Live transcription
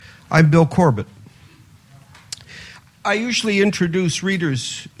I'm Bill Corbett. I usually introduce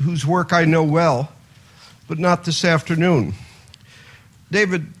readers whose work I know well, but not this afternoon.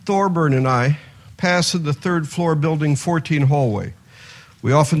 David Thorburn and I pass in the third floor building 14 hallway.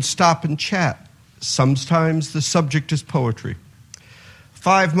 We often stop and chat. Sometimes the subject is poetry.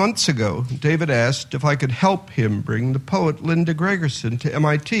 5 months ago, David asked if I could help him bring the poet Linda Gregerson to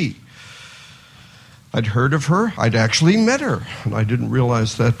MIT. I'd heard of her. I'd actually met her, and I didn't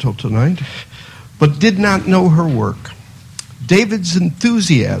realize that till tonight, but did not know her work. David's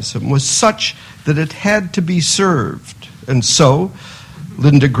enthusiasm was such that it had to be served, and so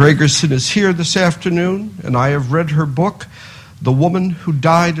Linda Gregerson is here this afternoon, and I have read her book, The Woman Who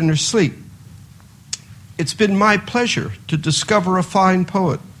Died in Her Sleep. It's been my pleasure to discover a fine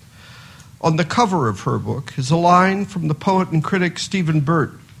poet. On the cover of her book is a line from the poet and critic Stephen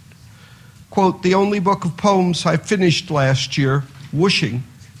Burt. Quote, "The only book of poems I finished last year, wishing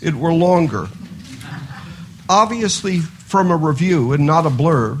it were longer." Obviously from a review and not a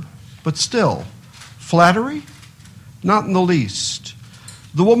blurb, but still, flattery? Not in the least.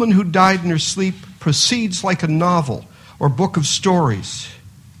 The Woman Who Died in Her Sleep proceeds like a novel or book of stories.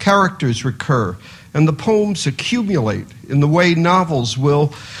 Characters recur, and the poems accumulate in the way novels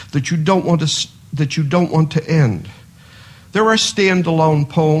will that you don't want to end. There are standalone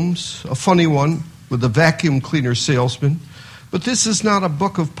poems, a funny one with a vacuum cleaner salesman, but this is not a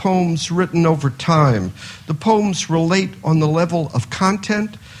book of poems written over time. The poems relate on the level of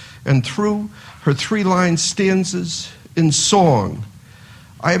content and through her three-line stanzas in song.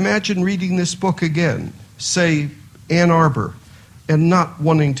 I imagine reading this book again, say Ann Arbor, and not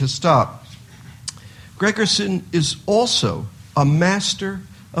wanting to stop. Gregerson is also a master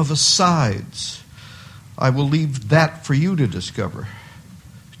of asides. I will leave that for you to discover.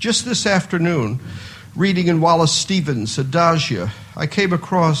 Just this afternoon, reading in Wallace Stevens' Adagia, I came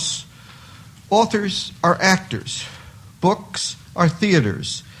across authors are actors, books are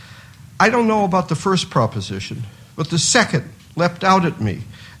theaters. I don't know about the first proposition, but the second leapt out at me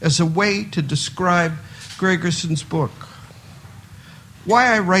as a way to describe Gregerson's book.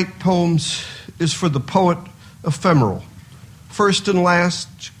 Why I write poems is for the poet ephemeral. First and last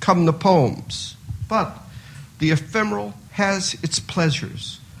come the poems, but the ephemeral has its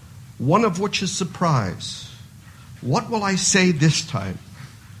pleasures, one of which is surprise. What will I say this time?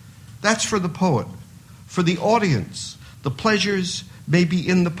 That's for the poet. For the audience, the pleasures may be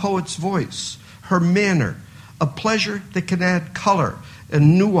in the poet's voice, her manner, a pleasure that can add color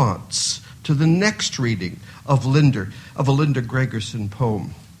and nuance to the next reading of a Linda Gregerson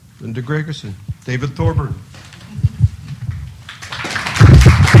poem. Linda Gregerson, David Thorburn.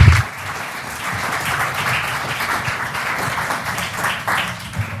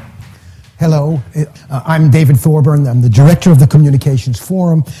 Hello, I'm David Thorburn. I'm the director of the Communications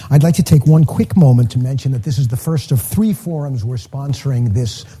Forum. I'd like to take one quick moment to mention that this is the first of 3 forums we're sponsoring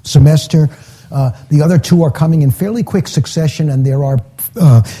this semester. The other 2 are coming in fairly quick succession, and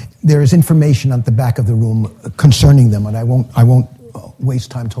there is information at the back of the room concerning them, and I won't waste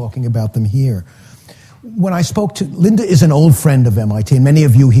time talking about them here. When I spoke to Linda, is an old friend of MIT, and many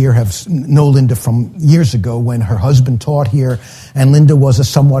of you here know Linda from years ago when her husband taught here, and Linda was a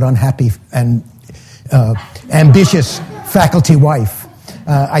somewhat unhappy and ambitious faculty wife.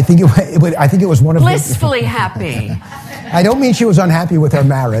 I think it was one of blissfully happy. I don't mean she was unhappy with her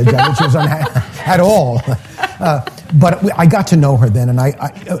marriage. I mean she was unhappy at all. But I got to know her then,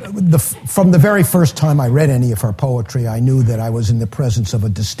 and from the very first time I read any of her poetry, I knew that I was in the presence of a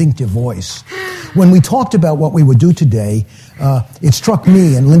distinctive voice. When we talked about what we would do today, it struck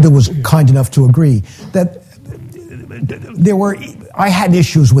me, and Linda was kind enough to agree, that I had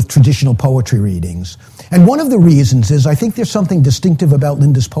issues with traditional poetry readings. And one of the reasons is I think there's something distinctive about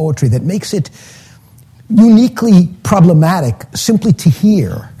Linda's poetry that makes it uniquely problematic simply to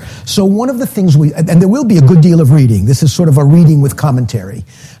hear. So one of the things and there will be a good deal of reading. This is sort of a reading with commentary.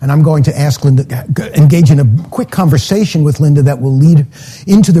 And I'm going to ask Linda, engage in a quick conversation with Linda that will lead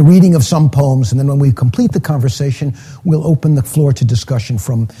into the reading of some poems. And then when we complete the conversation, we'll open the floor to discussion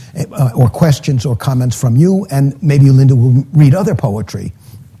from, or questions or comments from you. And maybe Linda will read other poetry.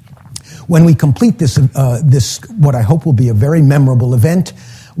 When we complete this, what I hope will be a very memorable event,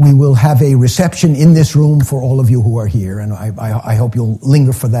 we will have a reception in this room for all of you who are here, and I hope you'll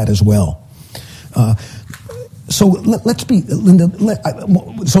linger for that as well. So Linda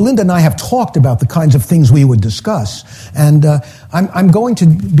and I have talked about the kinds of things we would discuss, and I'm going to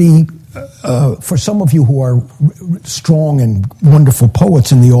be for some of you who are strong and wonderful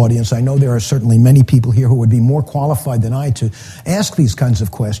poets in the audience, I know there are certainly many people here who would be more qualified than I to ask these kinds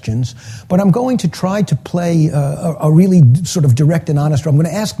of questions, but I'm going to try to play a really sort of direct and honest role. I'm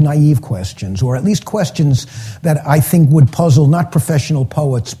going to ask naive questions, or at least questions that I think would puzzle not professional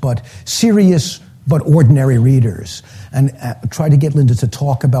poets, but serious but ordinary readers, and try to get Linda to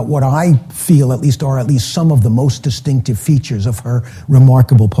talk about what I feel at least some of the most distinctive features of her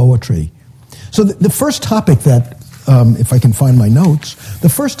remarkable poetry. So the first topic that, if I can find my notes, the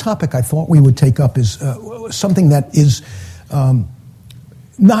first topic I thought we would take up is something that is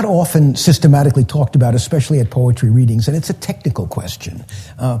not often systematically talked about, especially at poetry readings, and it's a technical question.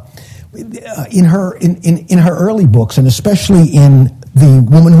 In her early books, and especially in The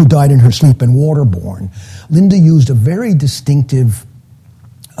Woman Who Died in Her Sleep and Waterborne, Linda used a very distinctive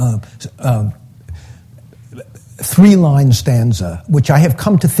three-line stanza, which I have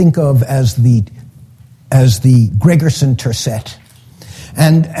come to think of as the Gregerson tercet.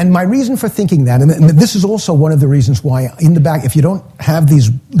 And my reason for thinking that, and this is also one of the reasons why in the back, if you don't have these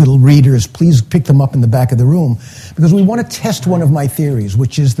little readers, please pick them up in the back of the room, because we want to test one of my theories,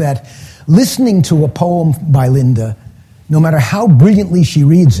 which is that listening to a poem by Linda, no matter how brilliantly she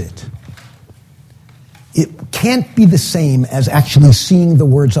reads it, it can't be the same as actually seeing the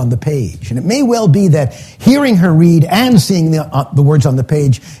words on the page. And it may well be that hearing her read and seeing the words on the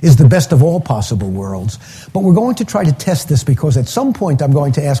page is the best of all possible worlds. But we're going to try to test this, because at some point I'm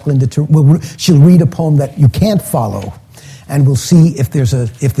going to ask Linda she'll read a poem that you can't follow, and we'll see if there's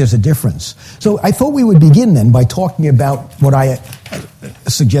a difference. So I thought we would begin then by talking about what I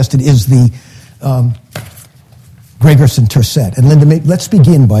suggested is the Gregerson tercet. And Linda, let's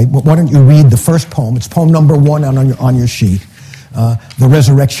begin by, why don't you read the first poem? It's poem number 1 on your sheet, The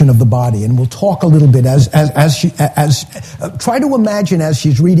Resurrection of the Body. And we'll talk a little bit try to imagine as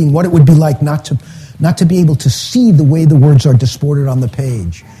she's reading what it would be like not to be able to see the way the words are disported on the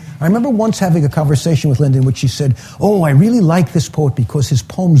page. I remember once having a conversation with Linda in which she said, "Oh, I really like this poet because his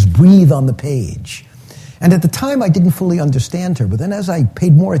poems breathe on the page." And at the time I didn't fully understand her, but then as I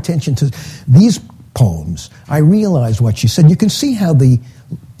paid more attention to these poems, I realized what she said. You can see how the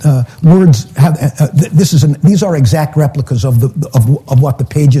words have. These are exact replicas of what the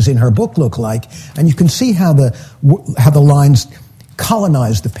pages in her book look like, and you can see how the lines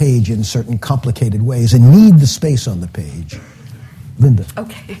colonize the page in certain complicated ways and need the space on the page. Linda.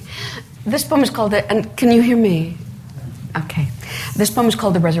 Okay, this poem is called and can you hear me? Okay, this poem is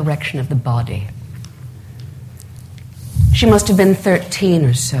called "The Resurrection of the Body." She must have been 13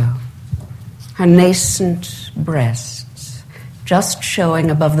 or so. Her nascent breasts just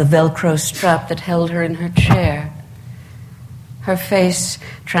showing above the Velcro strap that held her in her chair. Her face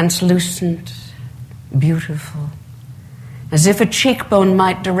translucent, beautiful, as if a cheekbone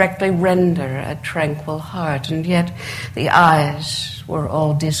might directly render a tranquil heart, and yet the eyes were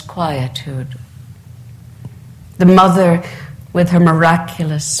all disquietude. The mother, with her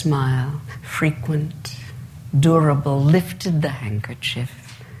miraculous smile, frequent, durable, lifted the handkerchief.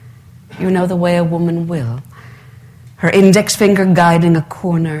 You know the way a woman will. Her index finger guiding a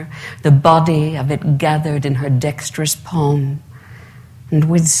corner, the body of it gathered in her dexterous palm, and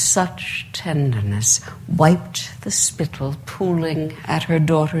with such tenderness wiped the spittle pooling at her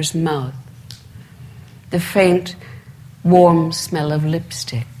daughter's mouth. The faint, warm smell of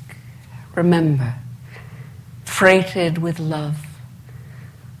lipstick, remember, freighted with love,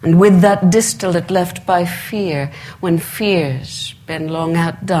 and with that distillate left by fear, when fear's been long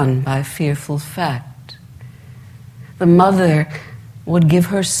outdone by fearful fact. The mother would give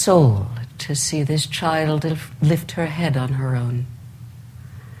her soul to see this child lift her head on her own.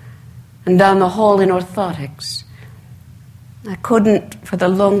 And down the hall in orthotics, I couldn't for the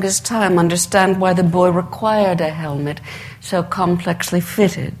longest time understand why the boy required a helmet so complexly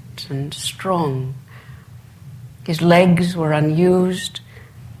fitted and strong. His legs were unused,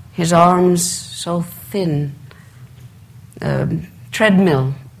 his arms so thin.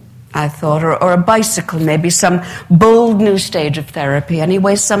 Treadmill, I thought, or a bicycle, maybe some bold new stage of therapy.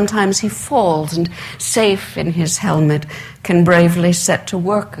 Anyway, sometimes he falls and, safe in his helmet, can bravely set to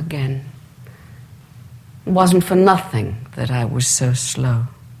work again. It wasn't for nothing that I was so slow.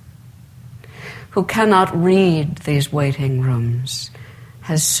 Who cannot read these waiting rooms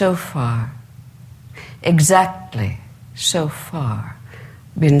has so far, exactly so far,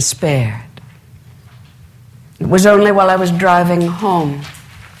 been spared. It was only while I was driving home,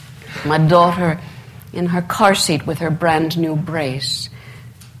 my daughter in her car seat with her brand new brace,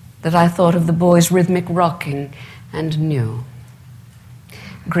 that I thought of the boy's rhythmic rocking and knew.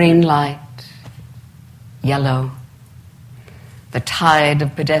 Green light, yellow, the tide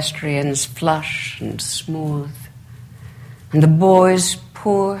of pedestrians flush and smooth, and the boy's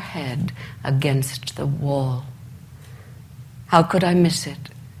poor head against the wall. How could I miss it?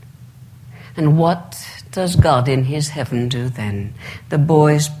 And what does God in his heaven do then? The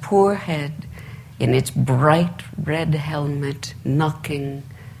boy's poor head in its bright red helmet, knocking,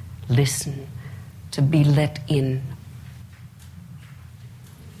 listen, to be let in.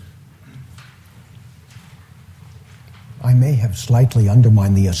 I may have slightly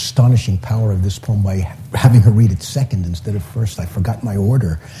undermined the astonishing power of this poem by having her read it second instead of first. I forgot my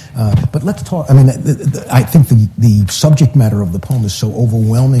order. But let's talk. I mean, I think the subject matter of the poem is so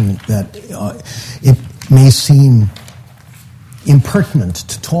overwhelming that it may seem impertinent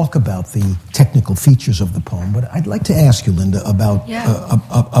to talk about the technical features of the poem. But I'd like to ask you, Linda, about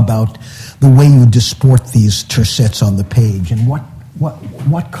the way you disport these tercets on the page and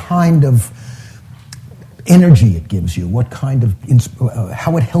what kind of energy it gives you, what kind of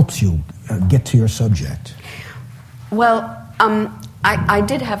how it helps you get to your subject. Well, I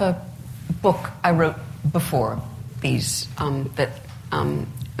did have a book I wrote before these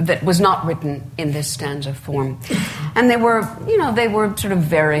that was not written in this stanza form, and they were sort of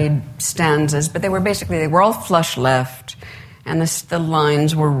varied stanzas, but they were all flush left, and the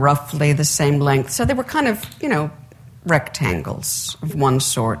lines were roughly the same length, so they were kind of rectangles of one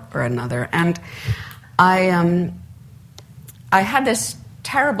sort or another, and I had this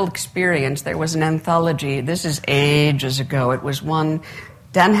terrible experience. There was an anthology. This is ages ago. It was one.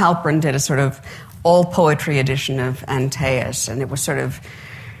 Dan Halpern did a sort of all poetry edition of Antaeus, and it was sort of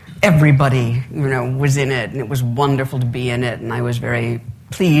everybody, was in it, and it was wonderful to be in it, and I was very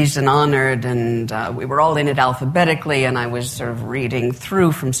pleased and honored, and we were all in it alphabetically, and I was sort of reading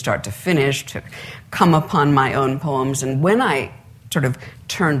through from start to finish to come upon my own poems, and when I sort of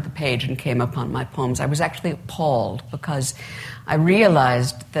turned the page and came upon my poems, I was actually appalled because I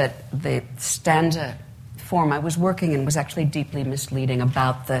realized that the stanza form I was working in was actually deeply misleading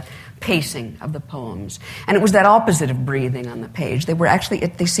about the pacing of the poems. And it was that opposite of breathing on the page.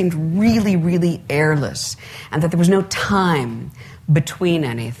 They seemed really, really airless, and that there was no time between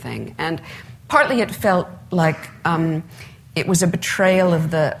anything. And partly it felt like it was a betrayal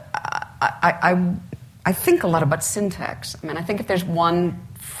of the... I think a lot about syntax. I mean, I think if there's one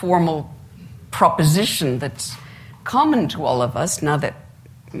formal proposition that's common to all of us, now that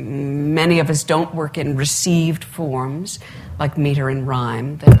many of us don't work in received forms, like meter and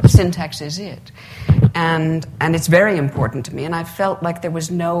rhyme, that syntax is it. And it's very important to me, and I felt like there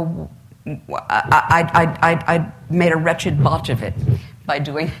was no... I made a wretched botch of it by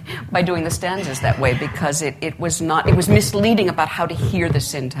doing the stanzas that way, because it was misleading about how to hear the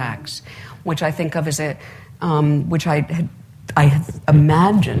syntax, which I think of as which I had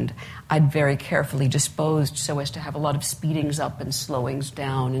imagined I'd very carefully disposed so as to have a lot of speedings up and slowings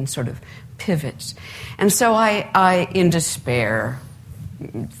down and sort of pivots. And so I in despair,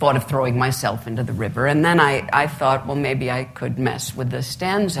 thought of throwing myself into the river. And then I thought, well, maybe I could mess with the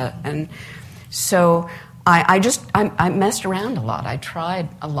stanza. And so I messed around a lot. I tried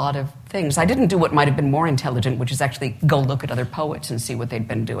a lot of things. I didn't do what might have been more intelligent, which is actually go look at other poets and see what they'd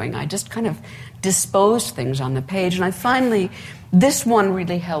been doing. I just kind of disposed things on the page. And this one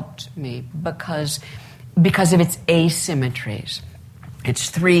really helped me because of its asymmetries. It's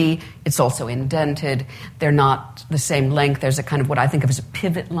 3, it's also indented, they're not the same length, there's a kind of what I think of as a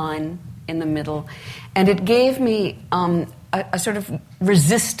pivot line in the middle. And it gave me a sort of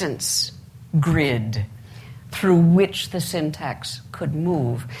resistance grid through which the syntax could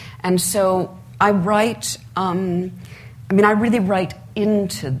move. And so I really write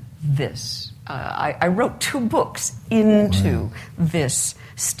into this. I wrote 2 books into this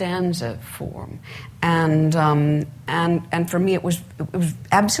stanza form. And for me it was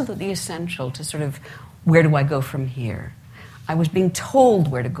absolutely essential to sort of, where do I go from here? I was being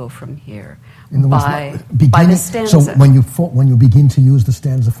told where to go from here by the stanza. So when you begin to use the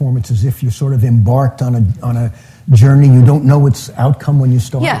stanza form, it's as if you're sort of embarked on a journey. You don't know its outcome when you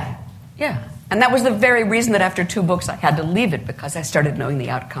start. Yeah. And that was the very reason that after 2 books I had to leave it, because I started knowing the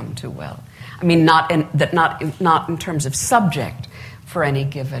outcome too well. I mean, not in terms of subject for any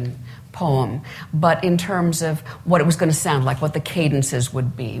given poem, but in terms of what it was going to sound like, what the cadences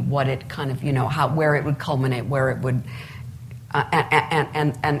would be, what it kind of, where it would culminate, where it would,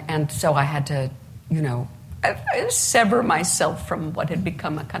 and so I had to, sever myself from what had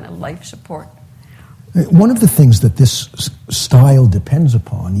become a kind of life support. One of the things that this style depends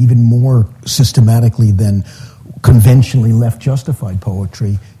upon, even more systematically than conventionally left-justified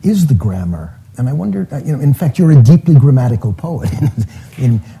poetry, is the grammar. And I wonder, in fact, you're a deeply grammatical poet.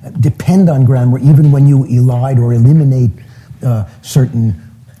 Depend on grammar, even when you elide or eliminate certain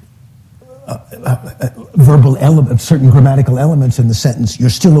verbal elements, certain grammatical elements in the sentence, you're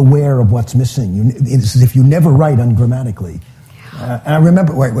still aware of what's missing. It's as if you never write ungrammatically. And I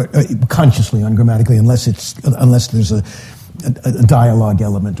remember consciously ungrammatically, unless there's a dialogue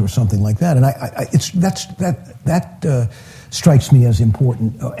element or something like that. And that strikes me as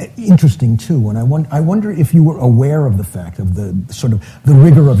important, interesting too. And I wonder if you were aware of the fact of the sort of the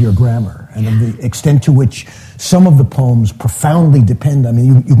rigor of your grammar and of the extent to which some of the poems profoundly depend. I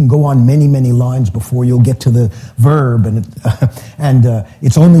mean, you can go on many, many lines before you'll get to the verb, and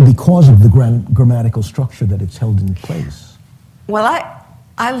it's only because of the grammatical structure that it's held in place. Well,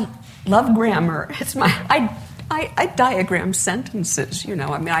 I love grammar. It's I diagram sentences, you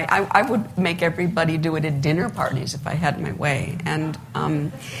know. I mean, I would make everybody do it at dinner parties if I had my way. And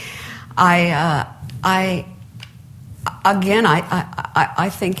I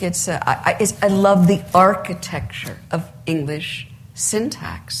think I love the architecture of English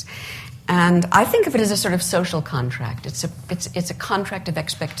syntax, and I think of it as a sort of social contract. It's a contract of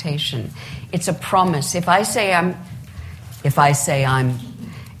expectation. It's a promise. If I say I'm,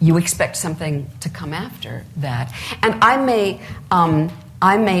 you expect something to come after that, and I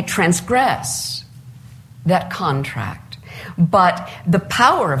may transgress that contract. But the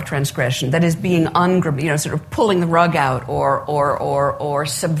power of transgression, that is being sort of pulling the rug out or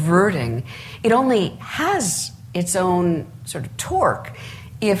subverting, it only has its own sort of torque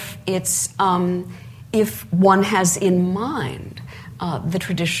if one has in mind the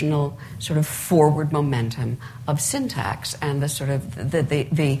traditional sort of forward momentum of syntax and the sort of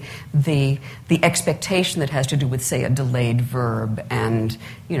the expectation that has to do with, say, a delayed verb and,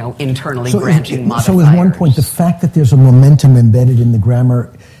 you know, internally branching modifiers. So at one point, the fact that there's a momentum embedded in the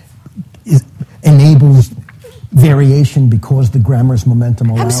grammar enables variation because the grammar's momentum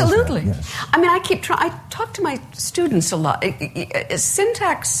allows Absolutely. That. Yes. I mean, I talk to my students a lot.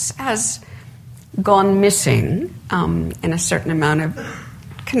 Syntax has gone missing in a certain amount of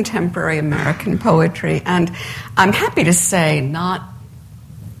contemporary American poetry, and I'm happy to say not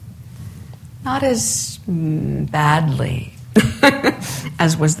as badly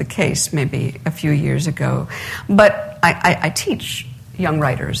as was the case maybe a few years ago. But I teach young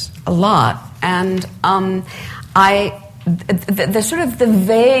writers a lot, and the sort of the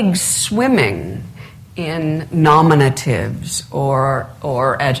vague swimming in nominatives or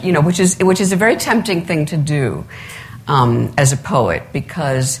you know, which is a very tempting thing to do as a poet,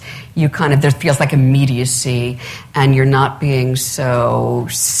 because you kind of, there feels like immediacy and you're not being so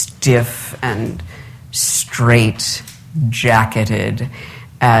stiff and straight jacketed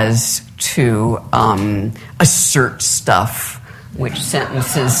as to assert stuff which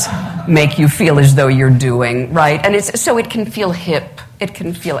sentences make you feel as though you're doing, right? And so it can feel hip. It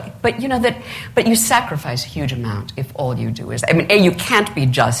can feel, but you know but you sacrifice a huge amount if all you do is, I mean, you can't be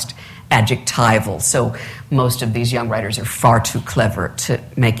just adjectival, so most of these young writers are far too clever to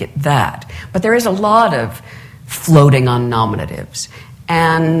make it that. But there is a lot of floating on nominatives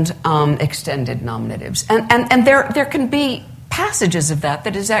and extended nominatives, and there can be passages of that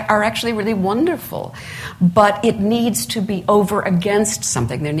are actually really wonderful, but it needs to be over against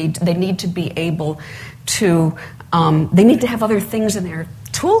something. They need to be able to. They need to have other things in their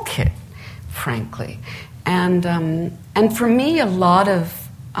toolkit, frankly, and for me, a lot of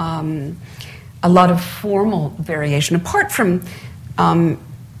formal variation, apart from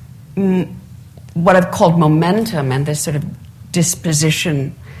what I've called momentum and this sort of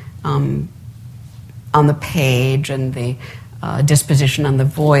disposition on the page and the disposition on the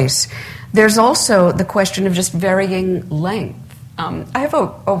voice. There's also the question of just varying length. I have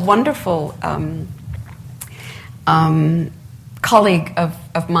a wonderful colleague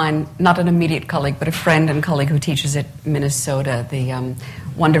of mine, not an immediate colleague, but a friend and colleague who teaches at Minnesota, the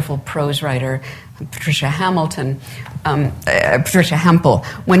wonderful prose writer Patricia Hamilton, Patricia Hempel.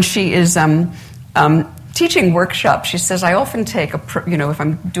 When she is teaching workshops, she says, I often take if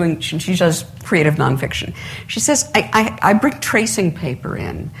I'm doing, she does creative nonfiction. She says, I bring tracing paper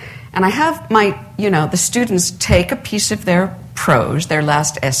in, and I have the students take a piece of their prose, their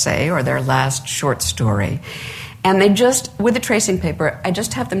last essay or their last short story, and they just, with the tracing paper, I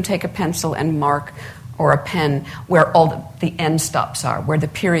just have them take a pencil and mark, or a pen, where all the end stops are, where the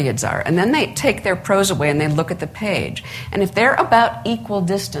periods are. And then they take their prose away and they look at the page. And if they're about equal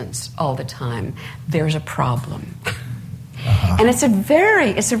distance all the time, there's a problem. Uh-huh. And it's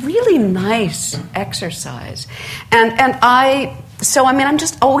a really nice exercise. I'm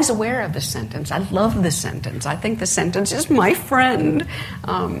just always aware of the sentence. I love the sentence. I think the sentence is my friend.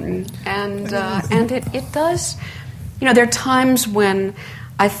 And it does, there are times when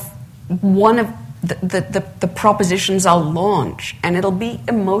the propositions I'll launch, and it'll be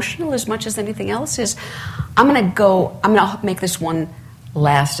emotional as much as anything else is. I'm going to make this one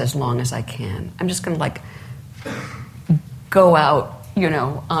last as long as I can. I'm just going to go out,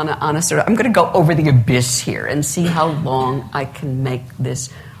 on a sort of, I'm going to go over the abyss here and see how long I can make this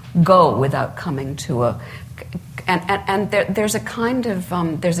go without coming to a, and there's a kind of,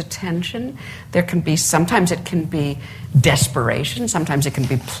 there's a tension. Sometimes it can be desperation, sometimes it can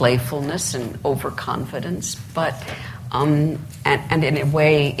be playfulness and overconfidence, but, and in a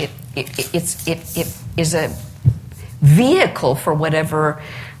way it is a vehicle for whatever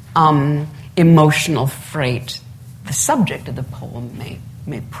emotional freight the subject of the poem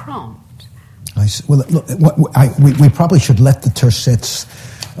may prompt. Well, look, we probably should let the tercets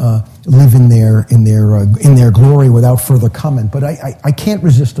live in their glory without further comment. But I can't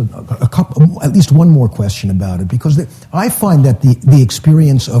resist a couple, at least one more question about it, because I find that the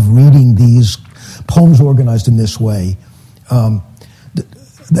experience of reading these poems organized in this way,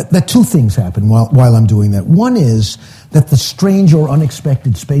 that two things happen while I'm doing that. One is that the strange or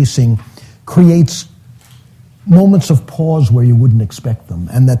unexpected spacing creates moments of pause where you wouldn't expect them,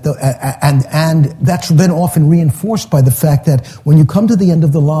 and and that's then often reinforced by the fact that when you come to the end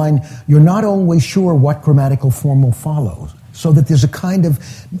of the line, you're not always sure what grammatical form will follow. So that there's a kind of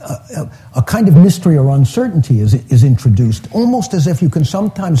mystery or uncertainty is introduced, almost as if you can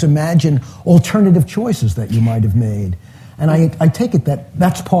sometimes imagine alternative choices that you might have made. And I take it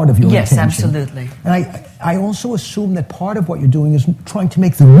that's part of your intention. Yes, absolutely. And I also assume that part of what you're doing is trying to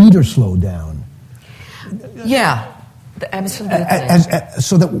make the reader slow down. Yeah, absolutely.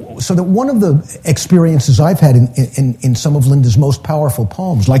 So that one of the experiences I've had in some of Linda's most powerful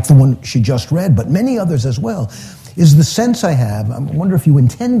poems, like the one she just read, but many others as well, is the sense I have, I wonder if you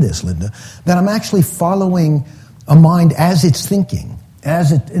intend this, Linda, that I'm actually following a mind as it's thinking.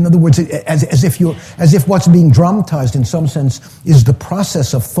 In other words, as if what's being dramatized in some sense is the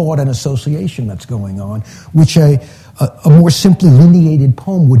process of thought and association that's going on, which a more simply lineated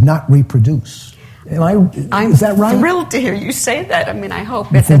poem would not reproduce. Is that right? I'm thrilled to hear you say that. I mean, I hope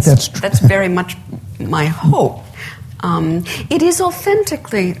that's very much my hope. It is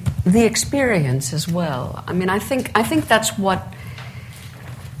authentically the experience as well. I mean, I think that's what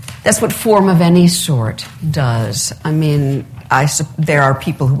form of any sort does. I mean, there are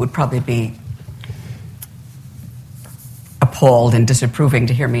people who would probably be appalled and disapproving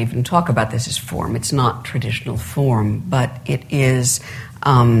to hear me even talk about this as form. It's not traditional form, but it is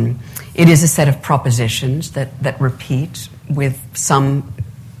a set of propositions that repeat with some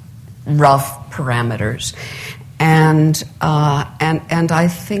rough parameters, and I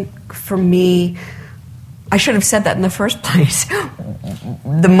think for me, I should have said that in the first place.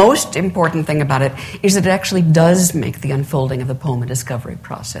 The most important thing about it is that it actually does make the unfolding of the poem a discovery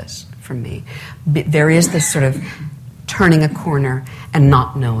process for me. There is this sort of turning a corner and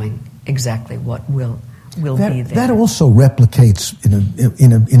not knowing exactly what will be there. That also replicates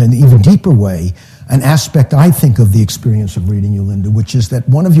in an even deeper way an aspect, I think, of the experience of reading you, Linda, which is that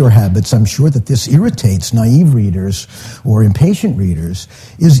one of your habits, I'm sure that this irritates naive readers or impatient readers,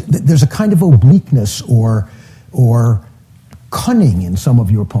 is that there's a kind of obliqueness or cunning in some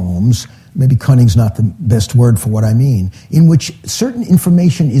of your poems, maybe cunning's not the best word for what I mean, in which certain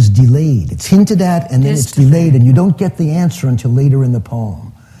information is delayed. It's hinted at and then it's delayed, and you don't get the answer until later in the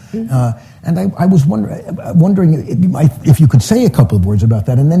poem. And I was wondering if you could say a couple of words about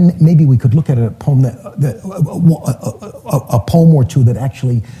that, and then maybe we could look at a poem a poem or two that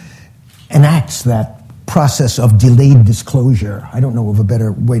actually enacts that process of delayed disclosure. I don't know of a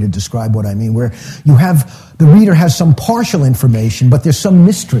better way to describe what I mean, where the reader has some partial information, but there's some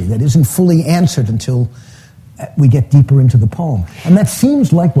mystery that isn't fully answered until we get deeper into the poem. And that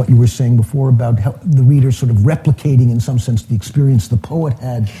seems like what you were saying before about how the reader sort of replicating in some sense the experience the poet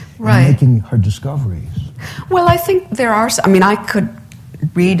had in making her discoveries. Well, I think there are, I could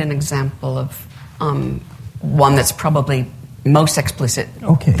read an example of one that's probably most explicit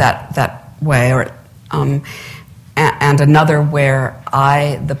that way, or and another where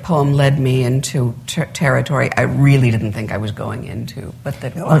the poem led me into territory I really didn't think I was going into, but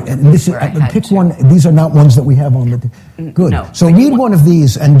that pick one. These are not ones that we have on the. Good. No, so read one of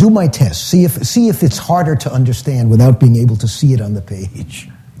these and do my test. See if it's harder to understand without being able to see it on the page.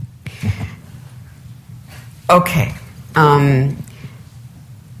 Okay.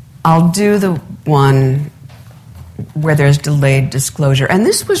 I'll do the one where there's delayed disclosure, and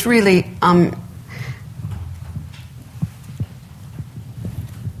this was really.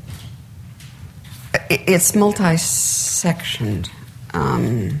 It's multi-sectioned.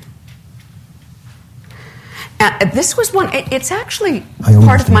 This was one. It's actually I almost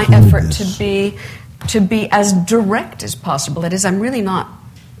part of my included effort this. to be as direct as possible. That is, I'm really not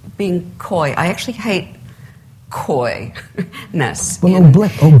being coy. I actually hate coyness. Well,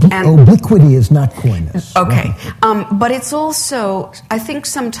 obliquity is not coyness. Okay. Right? But it's also, I think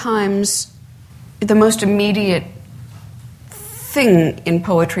sometimes the most immediate thing in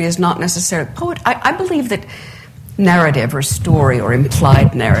poetry is not necessarily I believe that narrative or story or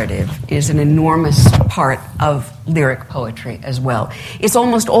implied narrative is an enormous part of lyric poetry as well. It's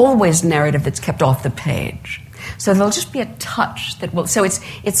almost always narrative that's kept off the page. So there'll just be a touch that will. So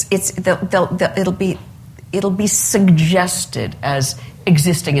it'll be suggested as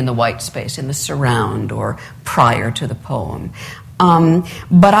existing in the white space, in the surround, or prior to the poem.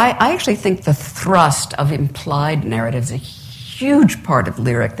 But I actually think the thrust of implied narrative is a huge part of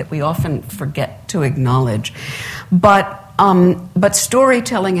lyric that we often forget to acknowledge. But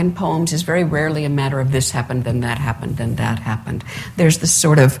storytelling in poems is very rarely a matter of this happened, then that happened, then that happened. There's this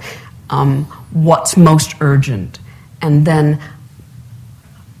sort of what's most urgent, and then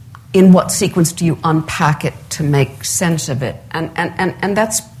in what sequence do you unpack it to make sense of it? And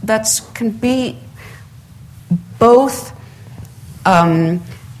that's can be both an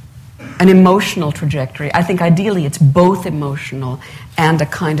emotional trajectory. I think ideally it's both emotional and a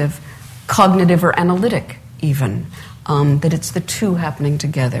kind of cognitive or analytic even, that it's the two happening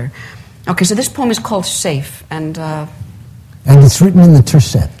together. Okay, so this poem is called Safe, and it's written in the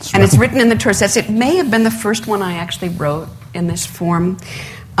tercets. And it's written in the tercets. It may have been the first one I actually wrote in this form,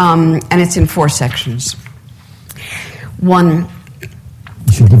 and it's in 4 sections. 1.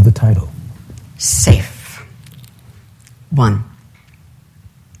 You should give the title. Safe. 1.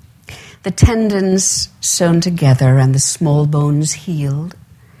 The tendons sewn together and the small bones healed,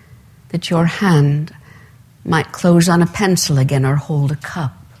 that your hand might close on a pencil again or hold a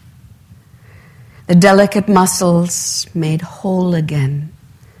cup. The delicate muscles made whole again,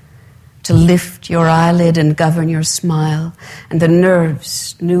 to lift your eyelid and govern your smile, and the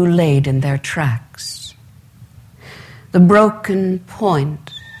nerves new laid in their tracks. The broken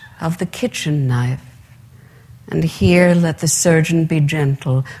point of the kitchen knife, and here let the surgeon be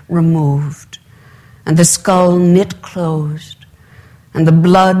gentle, removed, and the skull knit closed, and the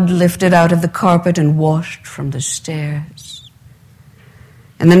blood lifted out of the carpet and washed from the stairs.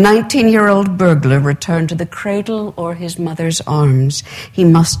 And the 19-year-old burglar returned to the cradle or his mother's arms. He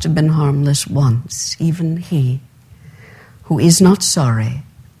must have been harmless once, even he, who is not sorry,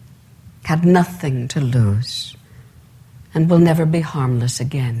 had nothing to lose, and will never be harmless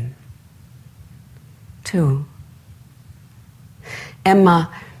again. 2. Emma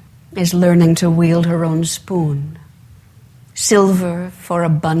is learning to wield her own spoon, silver for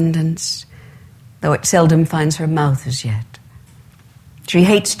abundance, though it seldom finds her mouth as yet. She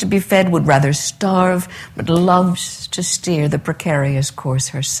hates to be fed, would rather starve, but loves to steer the precarious course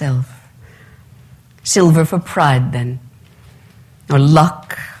herself. Silver for pride, then, or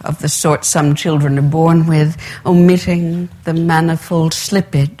luck of the sort some children are born with, omitting the manifold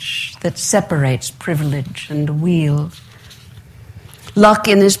slippage that separates privilege and weal. Luck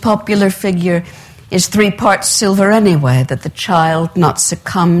in his popular figure is 3 parts silver anyway, that the child not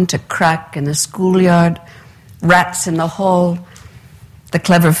succumb to crack in the schoolyard, rats in the hall, the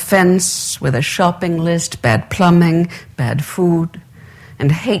clever fence with a shopping list, bad plumbing, bad food,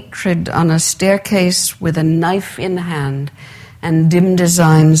 and hatred on a staircase with a knife in hand and dim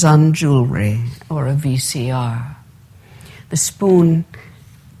designs on jewelry or a VCR. The spoon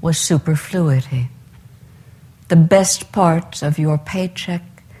was superfluity, the best part of your paycheck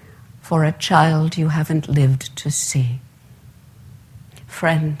for a child you haven't lived to see.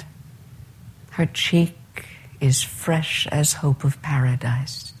 Friend, her cheek is fresh as hope of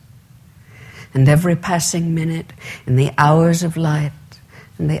paradise. And every passing minute, in the hours of light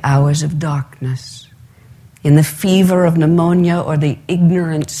and the hours of darkness, in the fever of pneumonia or the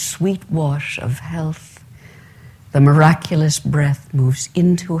ignorant sweet wash of health, the miraculous breath moves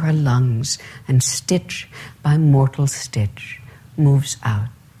into her lungs, and stitch by mortal stitch moves out.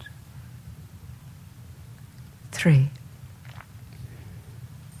 3.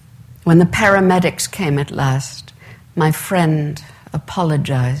 When the paramedics came at last, my friend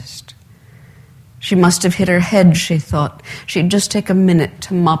apologized. She must have hit her head, she thought. She'd just take a minute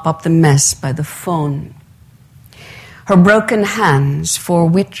to mop up the mess by the phone. Her broken hands, for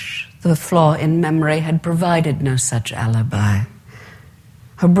which the flaw in memory had provided no such alibi.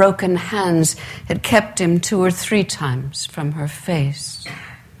 Her broken hands had kept him 2 or 3 times from her face.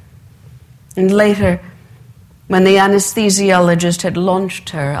 And later, when the anesthesiologist had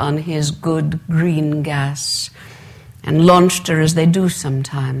launched her on his good green gas, and launched her as they do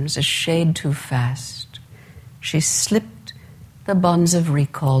sometimes, a shade too fast, she slipped the bonds of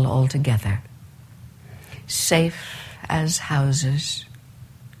recall altogether. Safe as houses.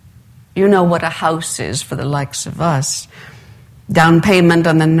 You know what a house is for the likes of us. Down payment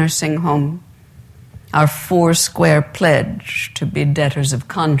on the nursing home. Our 4-square pledge to be debtors of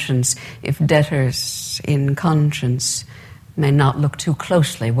conscience, if debtors in conscience may not look too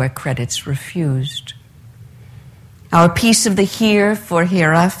closely where credit's refused. Our piece of the here for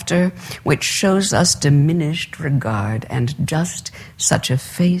hereafter, which shows us diminished regard and just such a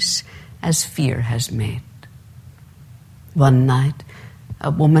face as fear has made. One night, a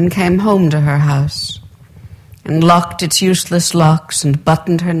woman came home to her house and locked its useless locks and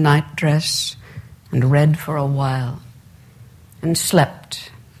buttoned her nightdress and read for a while and slept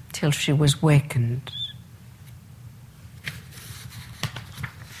till she was wakened.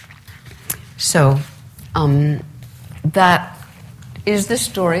 So, that is the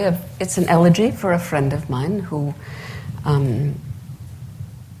story of, it's an elegy for a friend of mine who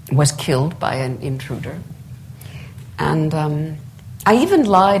was killed by an intruder. And I even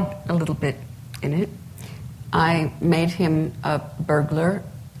lied a little bit in it. I made him a burglar.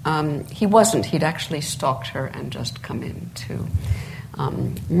 He wasn't. He'd actually stalked her and just come in to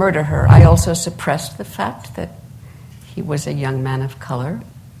murder her. I also suppressed the fact that he was a young man of color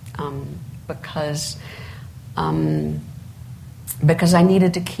because I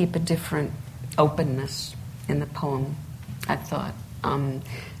needed to keep a different openness in the poem, I thought.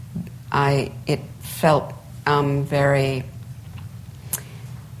 It felt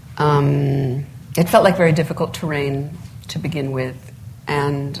it felt like very difficult terrain to begin with,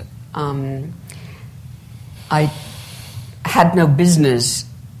 and I had no business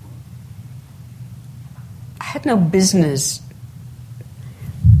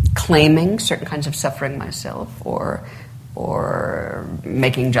claiming certain kinds of suffering myself or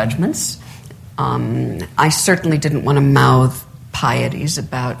making judgments. I certainly didn't want to mouth pieties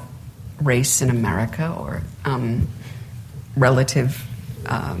about race in America or relative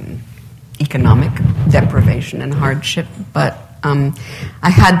economic deprivation and hardship, but I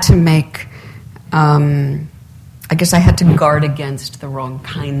had to make, I guess I had to guard against the wrong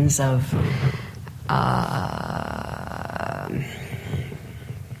kinds of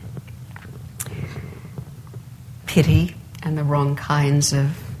pity and the wrong kinds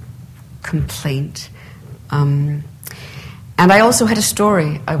of complaint. And I also had a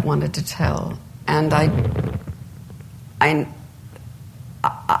story I wanted to tell, and I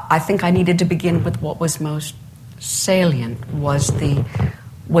think I needed to begin with what was most salient, was the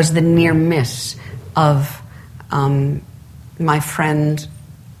near miss of my friend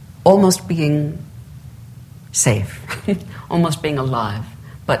almost being safe, almost being alive,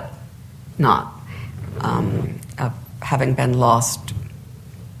 but not, having been lost,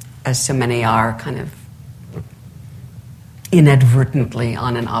 as so many are, kind of inadvertently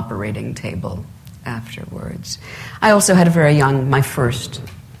on an operating table afterwards. I also had my first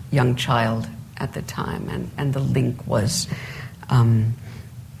young child at the time, and the link was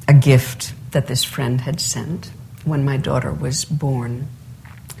a gift that this friend had sent when my daughter was born.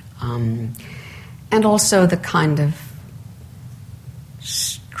 And also the kind of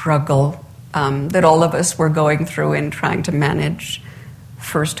struggle that all of us were going through in trying to manage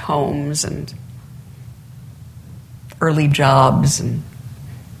first homes and early jobs and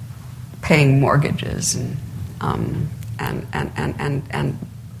paying mortgages and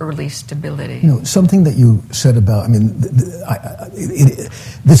early stability. You know, something that you said about, I mean,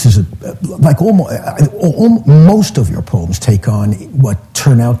 this is like almost most of your poems take on what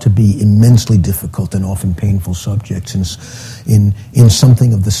turn out to be immensely difficult and often painful subjects in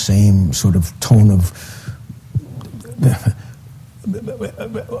something of the same sort of tone of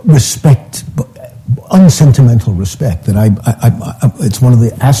respect, unsentimental respect. That it's one of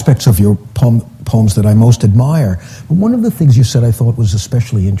the aspects of your poems that I most admire. But one of the things you said I thought was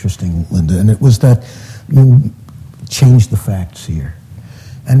especially interesting, Linda, and it was that you changed the facts here.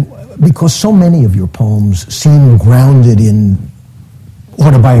 And because so many of your poems seem grounded in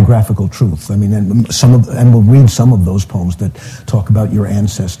autobiographical truth. I mean, and we'll read some of those poems that talk about your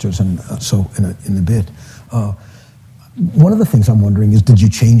ancestors, and so in a bit. One of the things I'm wondering is, did you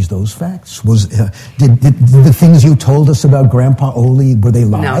change those facts? Did the things you told us about Grandpa Ole, were they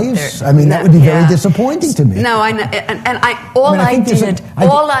lies? No, I mean, that would be very disappointing to me. No, I know, all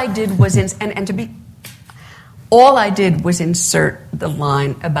I did was insert the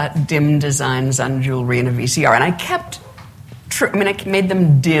line about dim designs on jewelry in a VCR, and I kept I made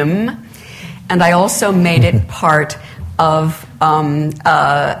them dim, and I also made it part of a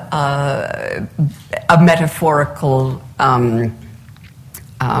metaphorical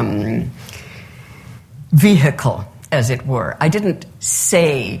vehicle, as it were. I didn't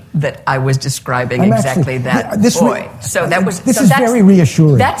say that I was describing exactly that boy. So that was. This is very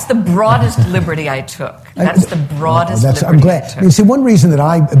reassuring. That's the broadest liberty I took. That's the broadest liberty I'm glad. I took. I mean, see, one reason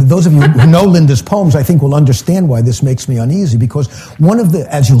that those of you who know Linda's poems, I think will understand why this makes me uneasy, because one of the,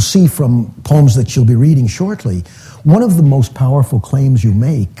 as you'll see from poems that she'll be reading shortly, one of the most powerful claims you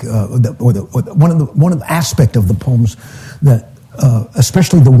make, one of the aspect of the poems that,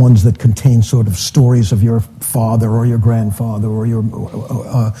 especially the ones that contain sort of stories of your father or your grandfather or your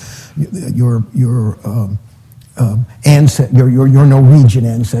Norwegian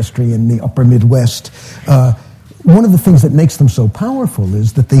ancestry in the upper Midwest. One of the things that makes them so powerful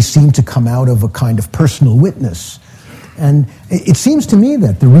is that they seem to come out of a kind of personal witness. And it seems to me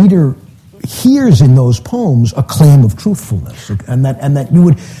that the reader hears in those poems a claim of truthfulness, and that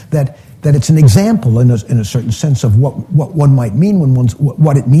it's an example in a certain sense of what one might mean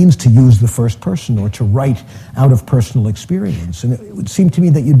what it means to use the first person or to write out of personal experience. And it would seem to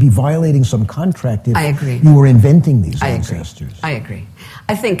me that you'd be violating some contract if you were inventing these ancestors. I agree.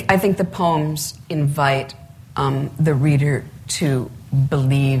 I think the poems invite the reader to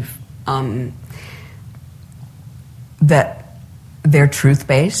believe that they're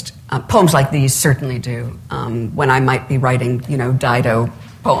truth-based. Poems like these certainly do. When I might be writing, Dido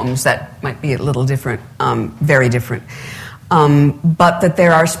poems, that might be a little different, very different. But that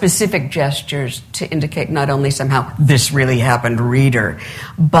there are specific gestures to indicate not only somehow this really happened, reader,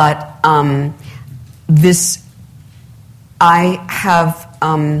 but this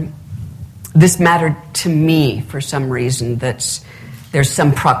mattered to me for some reason. There's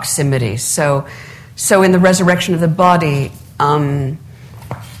some proximity. So in the resurrection of the body,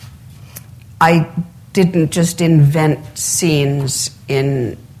 I didn't just invent scenes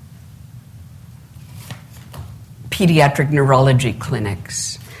in pediatric neurology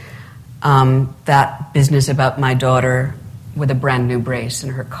clinics. That business about my daughter with a brand new brace in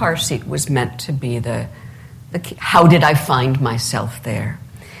her car seat was meant to be the how did I find myself there?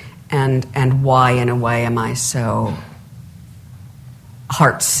 And why, in a way, am I so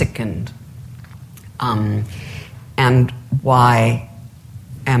heart-sickened? And why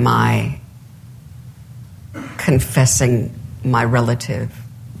am I confessing my relative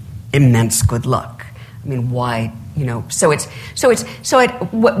immense good luck? I mean, why? When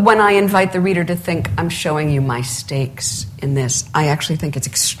I invite the reader to think I'm showing you my stakes in this, I actually think it's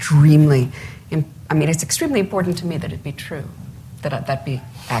extremely important to me that it be true, that be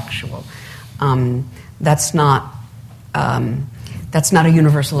actual. That's not a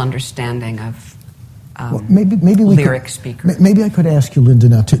universal understanding of maybe lyric speakers. Maybe I could ask you, Linda,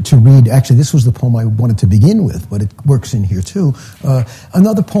 now to read. Actually, this was the poem I wanted to begin with, but it works in here too.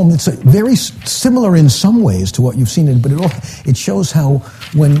 Another poem that's very similar in some ways to what you've seen, but it shows how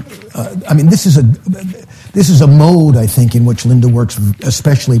when this is a mode, I think, in which Linda works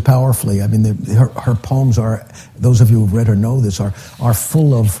especially powerfully. I mean, her poems are, those of you who've read or know this, are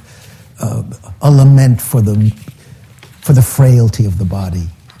full of a lament for the frailty of the body.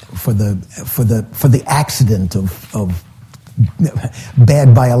 For the accident of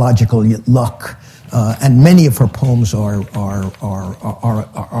bad biological luck, and many of her poems are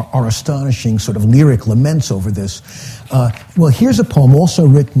astonishing sort of lyric laments over this. Well, here's a poem also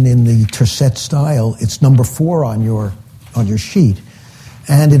written in the tercet style. It's number 4 on your sheet,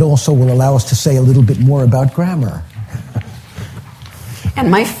 and it also will allow us to say a little bit more about grammar. And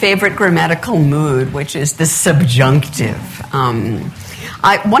my favorite grammatical mood, which is the subjunctive.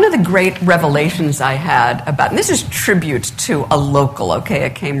 One of the great revelations I had about, and this is tribute to a local, a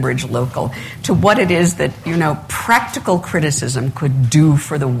Cambridge local, to what it is that, practical criticism could do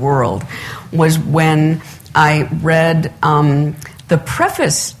for the world, was when I read the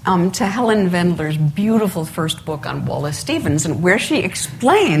preface to Helen Vendler's beautiful first book on Wallace Stevens, and where she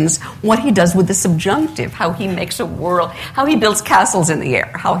explains what he does with the subjunctive, how he makes a world, how he builds castles in the air,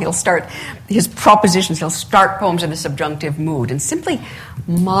 how he'll start his propositions, he'll start poems in a subjunctive mood, and simply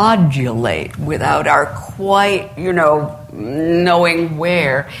modulate without our quite, knowing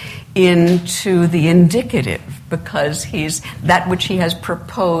where, into the indicative, because he's that which he has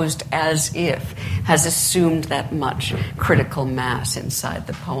proposed as if has assumed that much critical mass inside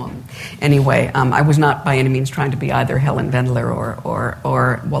the poem. Anyway, I was not by any means trying to be either Helen Vendler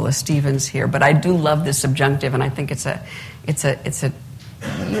or Wallace Stevens here, but I do love the subjunctive, and I think it's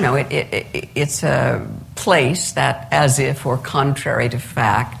a place that, as if or contrary to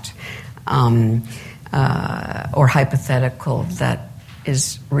fact, or hypothetical, that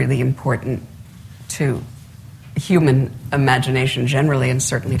is really important to human imagination generally, and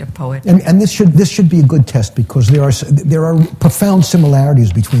certainly to poetry. And this should be a good test, because there are profound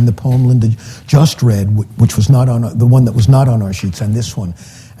similarities between the poem Linda just read, which was not on the one that was not on our sheets, and this one.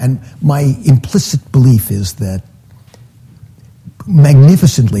 And my implicit belief is that,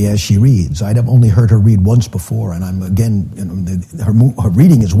 magnificently as she reads, I'd only heard her read once before, and I'm again, her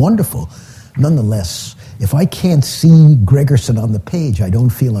reading is wonderful. Nonetheless, if I can't see Gregerson on the page, I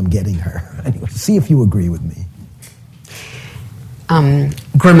don't feel I'm getting her. Anyway, see if you agree with me.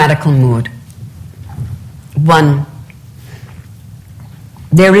 Grammatical mood. 1.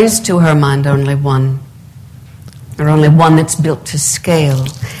 There is to her mind only one, or only one that's built to scale,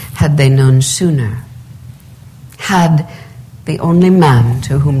 had they known sooner. Had the only man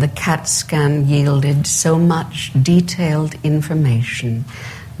to whom the CAT scan yielded so much detailed information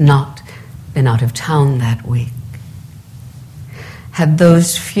not been out of town that week. Had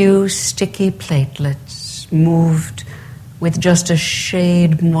those few sticky platelets moved with just a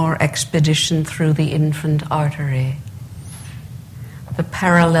shade more expedition through the infant artery, the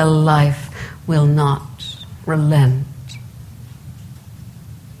parallel life will not relent.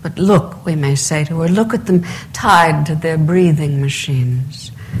 But look, we may say to her, look at them tied to their breathing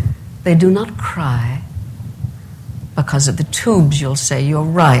machines. They do not cry. Because of the tubes, you'll say, you're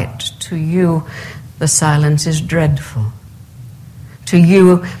right. To you, the silence is dreadful. To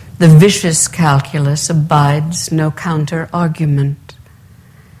you, the vicious calculus abides no counter-argument.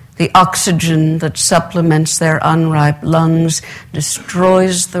 The oxygen that supplements their unripe lungs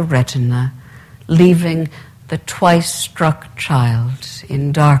destroys the retina, leaving the twice-struck child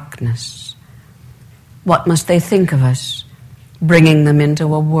in darkness. What must they think of us, bringing them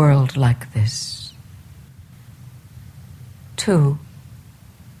into a world like this? 2.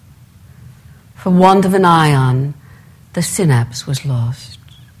 For want of an ion, the synapse was lost.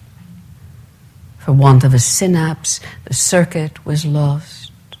 For want of a synapse, the circuit was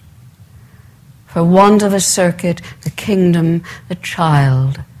lost. For want of a circuit, the kingdom, the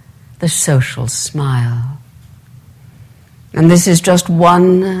child, the social smile. And this is just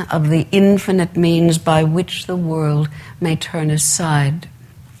one of the infinite means by which the world may turn aside.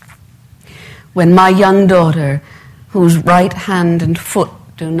 When my young daughter, whose right hand and foot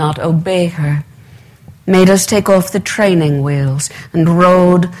do not obey her, made us take off the training wheels and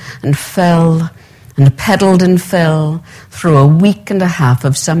rode and fell and pedaled and fell through a week and a half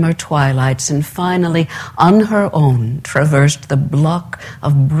of summer twilights, and finally, on her own, traversed the block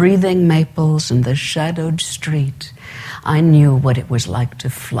of breathing maples and the shadowed street, I knew what it was like to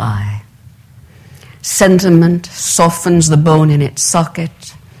fly. Sentiment softens the bone in its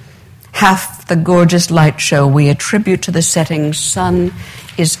socket. Half the gorgeous light show we attribute to the setting sun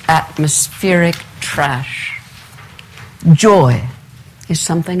is atmospheric trash. Joy is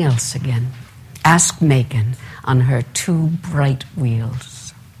something else again. Ask Megan on her 2 bright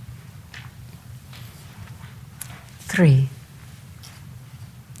wheels. 3.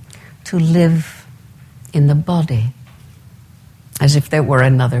 To live in the body as if there were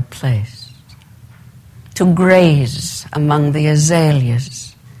another place. To graze among the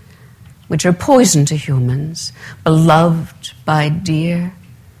azaleas, which are poison to humans, beloved by deer.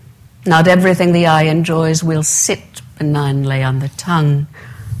 Not everything the eye enjoys will sit benignly on the tongue.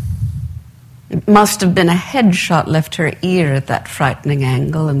 It must have been a headshot left her ear at that frightening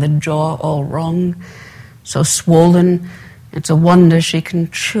angle, and the jaw all wrong, so swollen it's a wonder she can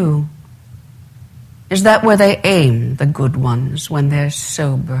chew. Is that where they aim, the good ones, when they're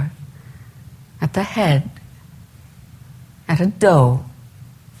sober? At the head? At a doe?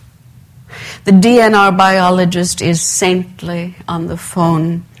 The DNR biologist is saintly on the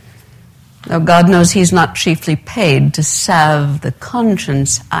phone, though God knows he's not chiefly paid to salve the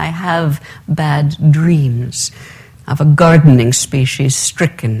conscience. I have bad dreams of a gardening species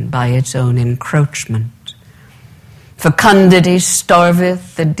stricken by its own encroachment. Fecundity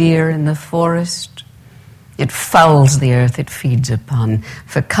starveth the deer in the forest. It fouls the earth it feeds upon.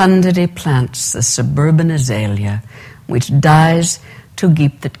 Fecundity plants the suburban azalea, which dies to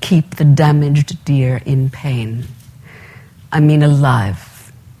keep the damaged deer in pain. I mean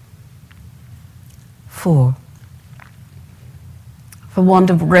alive. 4. For want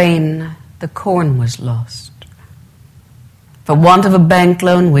of rain, the corn was lost. For want of a bank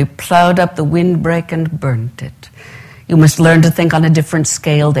loan, we plowed up the windbreak and burnt it. You must learn to think on a different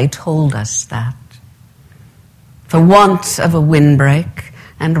scale. They told us that. For want of a windbreak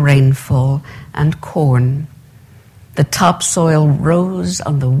and rainfall and corn, the topsoil rose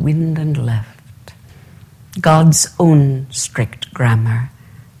on the wind and left. God's own strict grammar,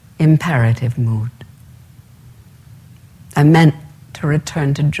 imperative mood. I meant to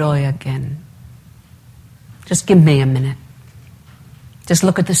return to joy again, Just give me a minute. Just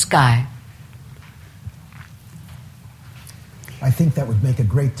look at the sky. I think that would make a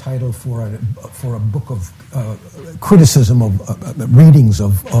great title for a book of criticism of readings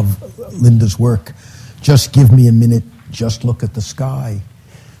of Linda's work. Just give me a minute, just look at the sky.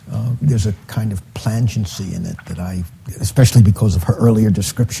 There's a kind of plangency in it that especially because of her earlier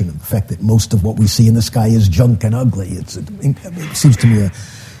description of the fact that most of what we see in the sky is junk and ugly. It seems to me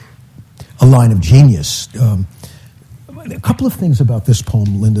a line of genius. A couple of things about this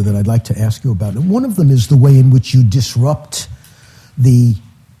poem, Linda, that I'd like to ask you about. One of them is the way in which you disrupt the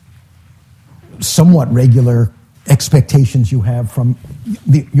somewhat regular expectations you have from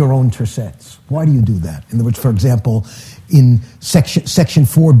your own tercets. Why do you do that? In other words, for example, in section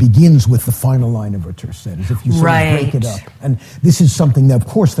 4 begins with the final line of a tercet, as if you sort of break it up. And this is something that, of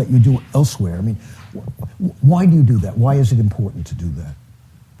course, that you do elsewhere. I mean, why do you do that? Why is it important to do that?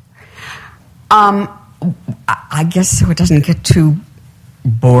 I guess so it doesn't get too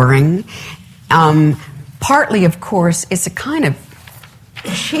boring. Partly, of course, it's a kind of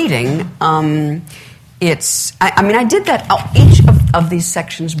cheating. I did that. Each of these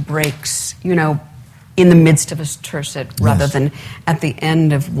sections breaks, in the midst of a tercet rather than at the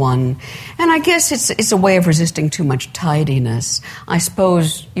end of one. And I guess it's a way of resisting too much tidiness. I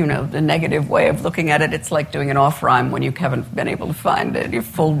suppose, the negative way of looking at it, it's like doing an off rhyme when you haven't been able to find your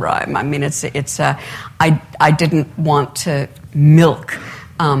full rhyme. I mean, I didn't want to milk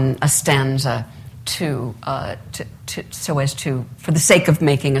a stanza so as to, for the sake of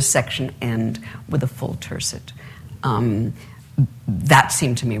making a section end with a full tercet. That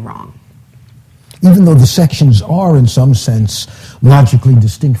seemed to me wrong. Even though the sections are, in some sense, logically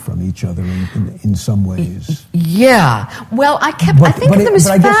distinct from each other in some ways. Yeah. Well, I think of them as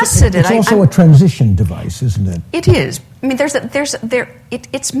faceted. It's also a transition device, isn't it? It is. I mean,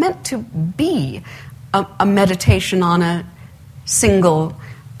 it's meant to be a meditation on a single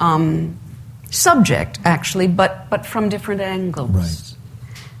subject, actually, but from different angles.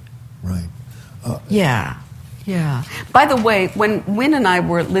 Right. Yeah. By the way, when Wynne and I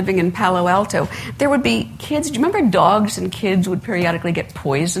were living in Palo Alto, there would be kids. Do you remember dogs and kids would periodically get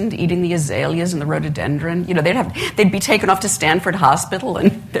poisoned eating the azaleas and the rhododendron? They'd be taken off to Stanford Hospital,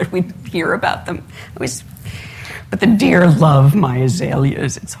 and we'd hear about them. But the deer love my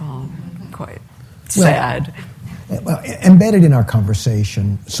azaleas. It's all quite sad. Embedded in our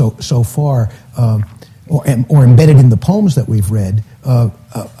conversation so far, or embedded in the poems that we've read,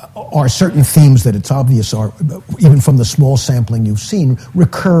 are certain themes that it's obvious are, even from the small sampling you've seen,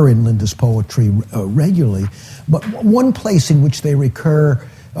 recur in Linda's poetry regularly. But one place in which they recur,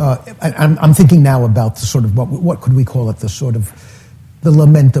 I'm thinking now about the sort of, what could we call it, the sort of, the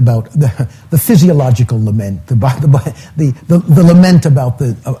lament about the physiological lament, the lament about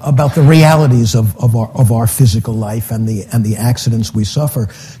the realities of our physical life and the accidents we suffer,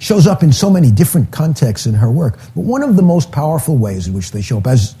 shows up in so many different contexts in her work. But one of the most powerful ways in which they show up,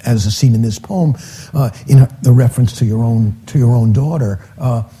 as is seen in this poem, in the reference to your own daughter,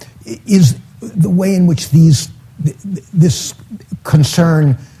 is the way in which this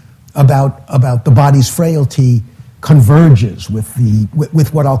concern about the body's frailty converges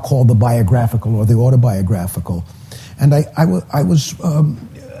with what I'll call the biographical or the autobiographical. And I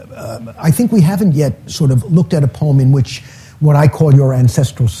think we haven't yet sort of looked at a poem in which what I call your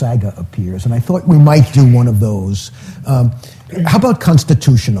ancestral saga appears, and I thought we might do one of those. How about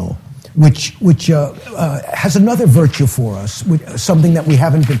Constitutional, which has another virtue for us, something that we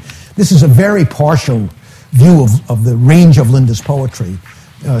haven't been... This is a very partial view of the range of Linda's poetry.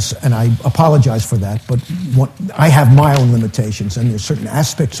 And I apologize for that, but I have my own limitations, and there's certain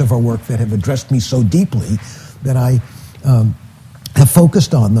aspects of her work that have addressed me so deeply that I have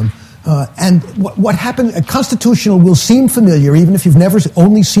focused on them. And what happened, Constitutional will seem familiar, even if you've never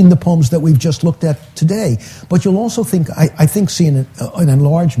only seen the poems that we've just looked at today, but you'll also I think see an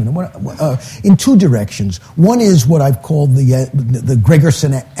enlargement in two directions. One is what I've called the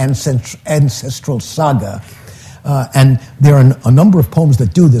Gregerson ancestral saga. And there are a number of poems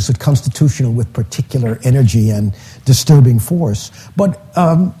that do this at Constitutional with particular energy and disturbing force. But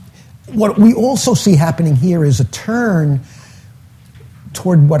what we also see happening here is a turn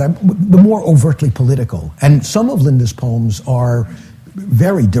toward the more overtly political. And some of Linda's poems are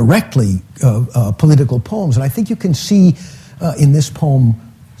very directly political poems. And I think you can see in this poem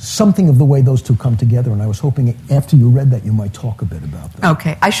something of the way those two come together, and I was hoping after you read that you might talk a bit about that.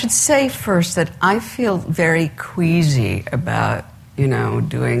 Okay. I should say first that I feel very queasy about,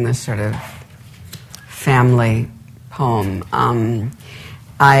 doing this sort of family poem. I'll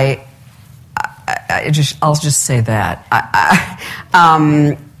just say that.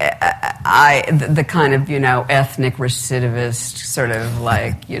 the kind of, ethnic recidivist sort of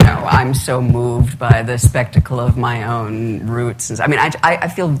like, I'm so moved by the spectacle of my own roots. I mean, I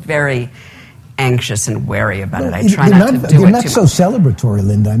feel very anxious and wary about it. I try not to do it. You're not so celebratory,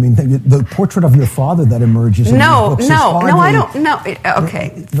 Linda. I mean, the portrait of your father that emerges in these books is hardly... No, I don't. No,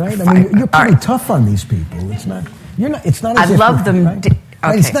 okay. Right? I mean, you're pretty tough on these people. It's not... It's not. I love them. Right? Okay.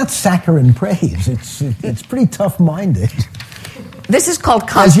 It's not saccharine praise. It's pretty tough-minded. This is called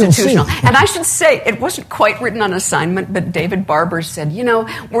constitutional. And I should say, it wasn't quite written on assignment, but David Barber said,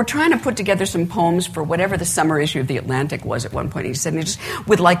 we're trying to put together some poems for whatever the summer issue of The Atlantic was at one point. He said, just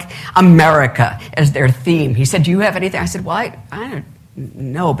with like America as their theme. He said, do you have anything? I said, well, I don't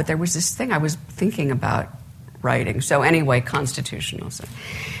know, but there was this thing I was thinking about writing. So anyway, constitutional. So,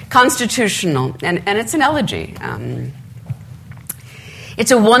 constitutional, and it's an elegy.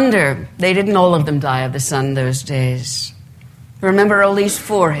 It's a wonder they didn't all of them die of the sun those days. Remember Ole's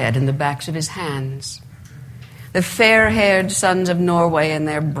forehead and the backs of his hands. The fair-haired sons of Norway in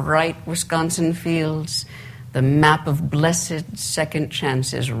their bright Wisconsin fields, the map of blessed second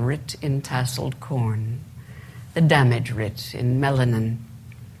chances writ in tasseled corn, the damage writ in melanin.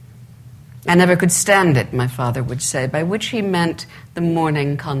 I never could stand it, my father would say, by which he meant the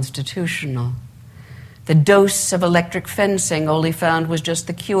morning constitutional. The dose of electric fencing Ole found was just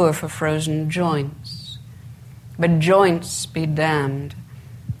the cure for frozen joints. But joints be damned.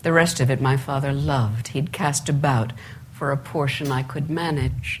 The rest of it my father loved. He'd cast about for a portion I could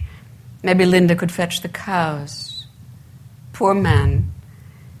manage. Maybe Linda could fetch the cows. Poor man,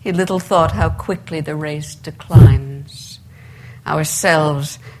 he little thought how quickly the race declines.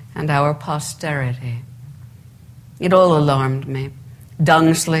 Ourselves and our posterity. It all alarmed me.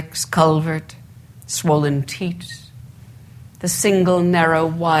 Dung slicks, culvert, swollen teats. The single narrow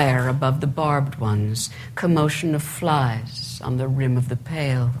wire above the barbed ones, commotion of flies on the rim of the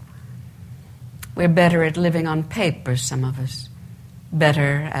pail. We're better at living on paper, some of us,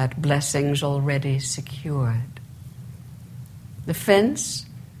 better at blessings already secured. The fence,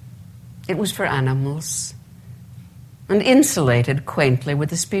 it was for animals, and insulated quaintly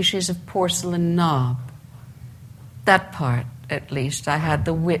with a species of porcelain knob. That part, at least, I had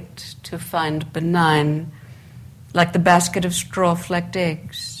the wit to find benign, like the basket of straw-flecked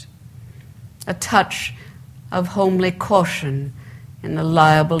eggs, a touch of homely caution in the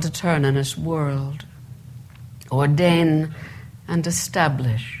liable to turn on us world. Ordain and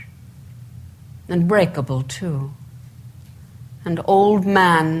establish, and breakable too. And old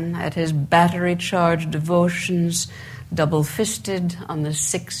man at his battery-charged devotions, double-fisted on the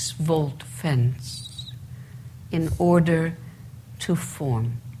 6-volt fence, in order to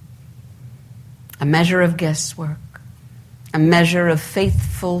form. A measure of guesswork, a measure of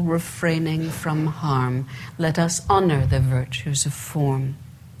faithful refraining from harm. Let us honor the virtues of form.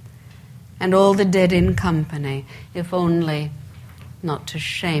 And all the dead in company, if only not to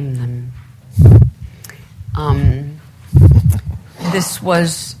shame them. This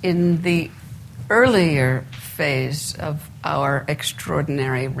was in the earlier phase of our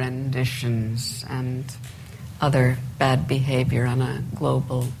extraordinary renditions and other bad behavior on a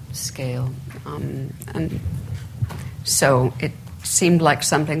global scale. And so it seemed like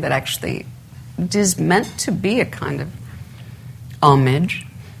something that actually is meant to be a kind of homage.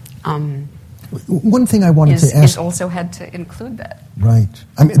 One thing I wanted to ask... It also had to include that. Right.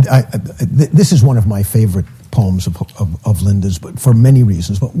 I mean, this is one of my favorite poems of Linda's, but for many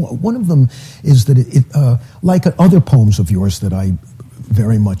reasons. But one of them is that it like other poems of yours that I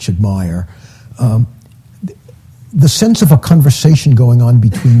very much admire, the sense of a conversation going on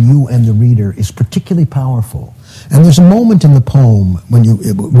between you and the reader is particularly powerful. And there's a moment in the poem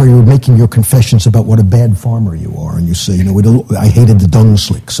where you're making your confessions about what a bad farmer you are, and you say, I hated the dung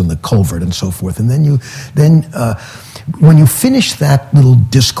slicks and the culvert and so forth. And then when you finish that little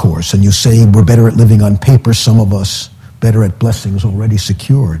discourse and you say we're better at living on paper, some of us better at blessings already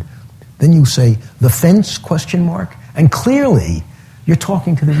secured, then you say the fence ? And clearly you're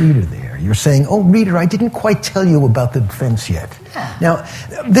talking to the reader there. You're saying, oh, reader, I didn't quite tell you about the fence yet. Yeah. Now,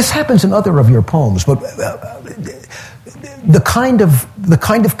 this happens in other of your poems, but the kind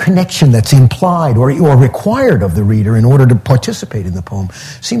of connection that's implied or required of the reader in order to participate in the poem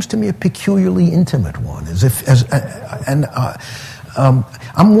seems to me a peculiarly intimate one.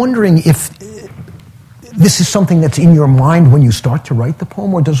 I'm wondering if this is something that's in your mind when you start to write the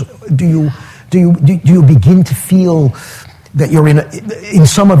poem, or do you begin to feel that you're in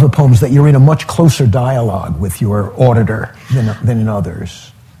some of the poems that you're in a much closer dialogue with your auditor than in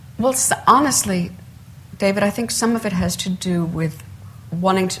others? Well, honestly, David, I think some of it has to do with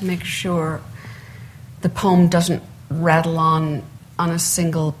wanting to make sure the poem doesn't rattle on a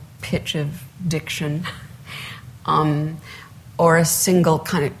single pitch of diction, or a single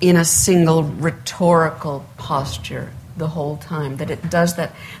in a single rhetorical posture the whole time, that it does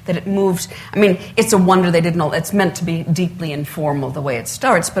that it moves. I mean, it's a wonder they didn't all, it's meant to be deeply informal the way it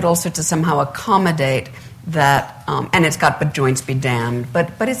starts, but also to somehow accommodate that, and it's got "but joints be damned,"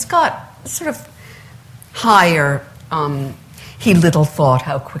 but it's got sort of higher, he little thought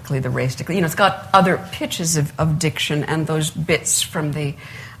how quickly the race declared. You know, it's got other pitches of diction and those bits from the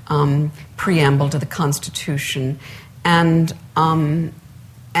preamble to the Constitution, and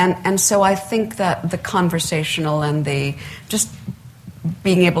so I think that the conversational and the just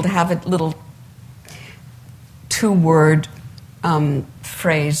being able to have a little two-word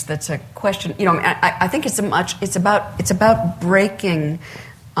phrase that's a question. You know, I think it's about breaking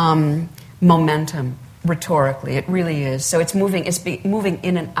momentum rhetorically. It really is. So it's moving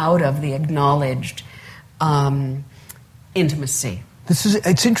in and out of the acknowledged intimacy.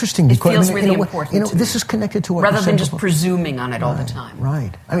 It's interesting because it feels really important. This is connected to what rather you said than just before. Presuming on it all the time.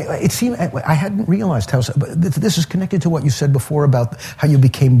 Right. I mean, it seemed I hadn't realized how. But this is connected to what you said before about how you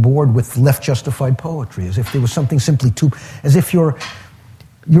became bored with left justified poetry, as if there was something simply too, as if you're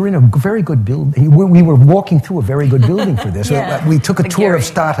in a very good building. We were walking through a very good building for this. Yeah. We took a tour Gehry. of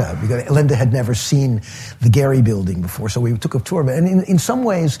Stata because Linda had never seen the Gehry building before, so we took a tour of it. And in some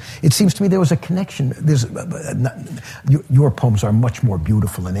ways, it seems to me there was a connection. Your poems are much more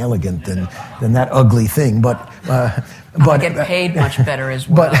beautiful and elegant than that ugly thing, but I get paid much better as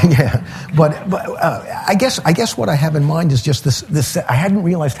well. But I guess what I have in mind is just this. I hadn't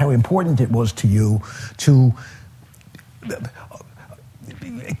realized how important it was to you to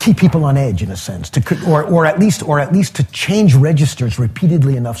keep people on edge, in a sense, or at least to change registers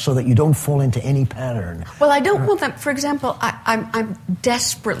repeatedly enough so that you don't fall into any pattern. Well, I don't want that. For example, I'm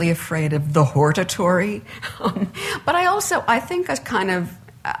desperately afraid of the hortatory, but I think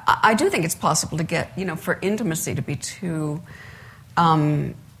I do think it's possible to get, for intimacy to be too,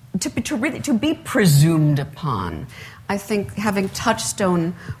 to be presumed upon. I think having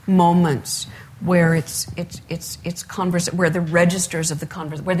touchstone moments where where the registers of the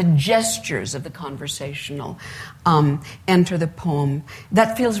where the gestures of the conversational enter the poem,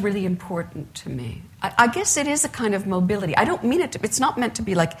 that feels really important to me. I guess it is a kind of mobility. I don't mean it to. It's not meant to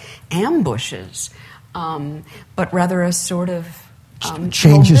be like ambushes, but rather a sort of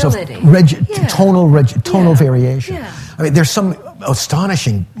changes mobility. Of tonal variation. Yeah. I mean, there's some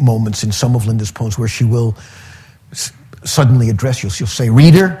astonishing moments in some of Linda's poems where she will suddenly address you. She'll say,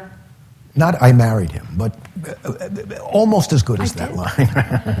 "Reader." Not "I married him," but almost as good as that line.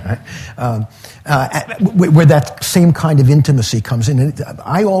 Where that same kind of intimacy comes in. And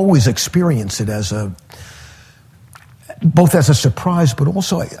I always experience it as both as a surprise, but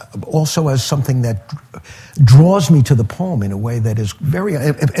also as something that draws me to the poem in a way that is very,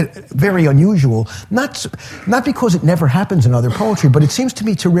 very unusual. Not because it never happens in other poetry, but it seems to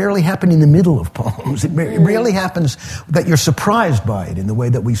me to rarely happen in the middle of poems. It rarely happens that you're surprised by it in the way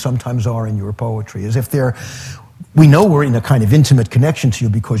that we sometimes are in your poetry, as if we know we're in a kind of intimate connection to you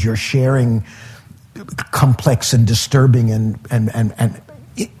because you're sharing complex and disturbing and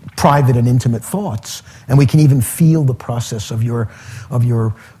private and intimate thoughts, and we can even feel the process of your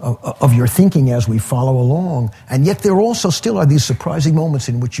thinking as we follow along. And yet there also still are these surprising moments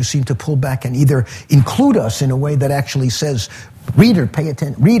in which you seem to pull back and either include us in a way that actually says, "Reader, pay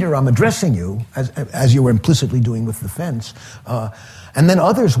attention. Reader, I'm addressing you," as you were implicitly doing with the fence. And then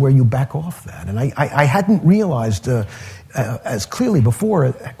others where you back off that. And I hadn't realized as clearly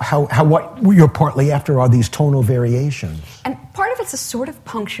before how what you're partly after are these tonal variations. And part of it's a sort of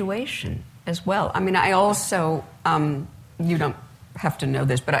punctuation as well. I mean, I also, you don't have to know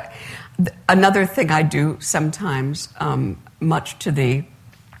this, but another thing I do sometimes, much to the,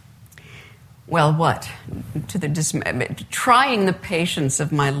 trying the patience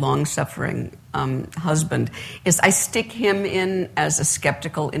of my long-suffering husband, is I stick him in as a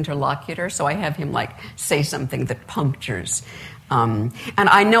skeptical interlocutor, so I have him say something that punctures. And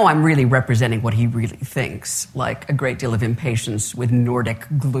I know I'm really representing what he really thinks, like a great deal of impatience with Nordic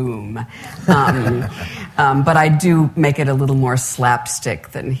gloom. But I do make it a little more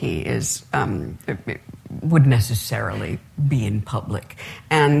slapstick than he is would necessarily be in public.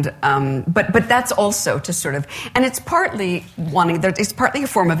 And but that's also to sort of, and it's partly it's partly a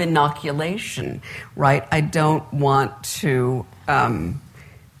form of inoculation, right? I don't want to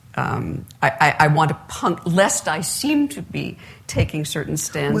I want to lest I seem to be taking certain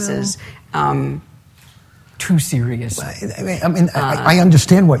stances, too serious. I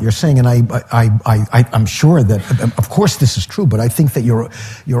understand what you're saying, and I'm sure that, of course, this is true. But I think that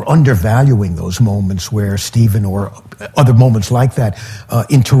you're undervaluing those moments where Stephen or other moments like that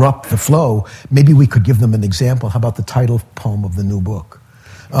interrupt the flow. Maybe we could give them an example. How about the title poem of the new book?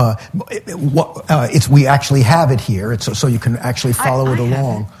 We actually have it here, so you can actually follow it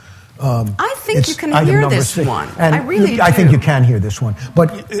along. I think you can hear this one. And I really do. I think you can hear this one.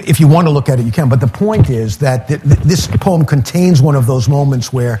 But if you want to look at it, you can. But the point is that this poem contains one of those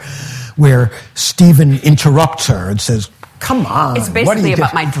moments where Stephen interrupts her and says, "Come on." It's basically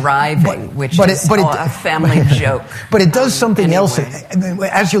about my driving, which is a family joke. But it does something else.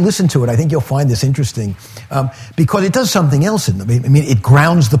 As you listen to it, I think you'll find this interesting because it does something else. It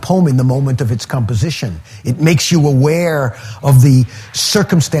grounds the poem in the moment of its composition. It makes you aware of the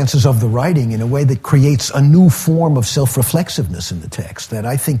circumstances of the writing in a way that creates a new form of self-reflexiveness in the text that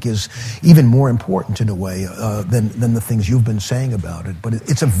I think is even more important in a way than the things you've been saying about it. But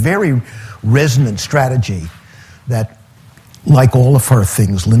it's a very resonant strategy that, like all of her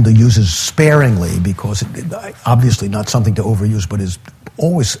things, Linda uses sparingly because obviously not something to overuse, but is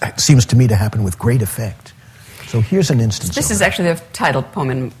always seems to me to happen with great effect. So here's an instance. This is actually the titled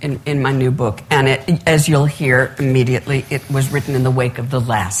poem in my new book, and as you'll hear immediately, it was written in the wake of the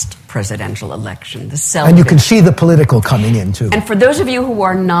last presidential election, the selvage. And you can see the political coming in, too. And for those of you who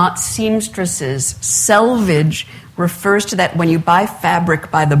are not seamstresses, selvage refers to that when you buy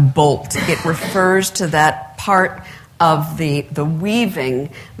fabric by the bolt, it refers to that part of the weaving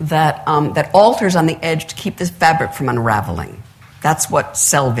that alters on the edge to keep this fabric from unraveling. That's what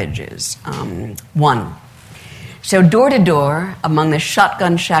selvage is. One. So door to door, among the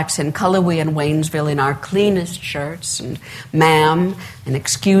shotgun shacks in Cullowhee and Waynesville in our cleanest shirts, and ma'am, and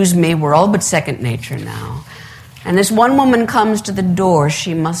excuse me, we're all but second nature now. And this one woman comes to the door.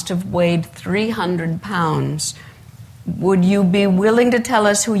 She must have weighed 300 pounds. Would you be willing to tell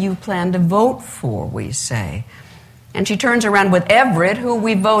us who you plan to vote for, we say. And she turns around with Everett, who are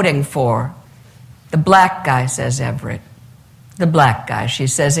we voting for? The black guy, says Everett. The black guy, she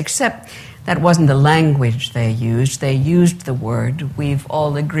says, except that wasn't the language they used. They used the word we've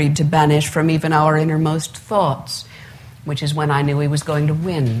all agreed to banish from even our innermost thoughts, which is when I knew he was going to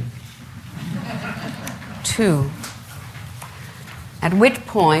win. 2. At which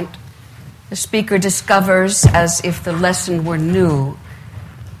point, the speaker discovers, as if the lesson were new,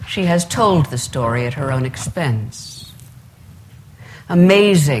 she has told the story at her own expense.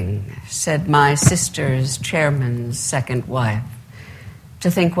 Amazing, said my sister's chairman's second wife, to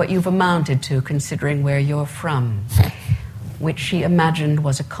think what you've amounted to considering where you're from, which she imagined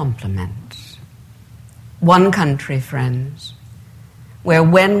was a compliment. One country, friends, where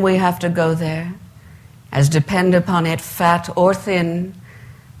when we have to go there, as depend upon it fat or thin,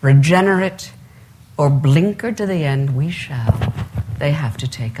 regenerate or blinkered to the end, we shall. They have to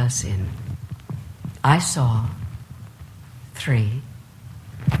take us in. I saw 3.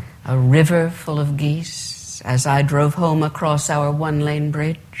 A river full of geese as I drove home across our one-lane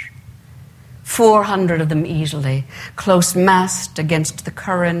bridge. 400 of them easily, close-massed against the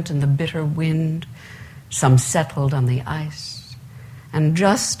current and the bitter wind. Some settled on the ice, and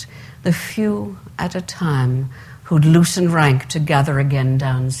just the few at a time who'd loosen rank to gather again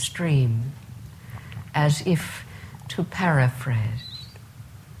downstream, as if to paraphrase.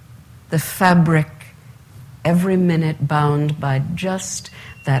 The fabric every minute bound by just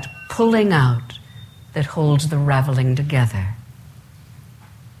that pulling out that holds the raveling together.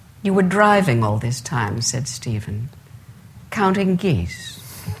 You were driving all this time, said Stephen, counting geese,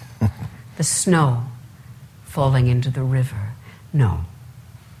 the snow falling into the river. No,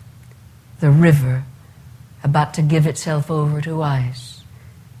 the river about to give itself over to ice.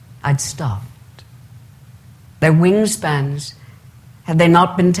 I'd stopped. Their wingspans, had they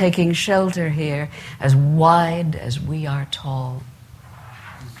not been taking shelter here, as wide as we are tall.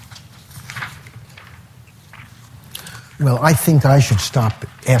 Well, I think I should stop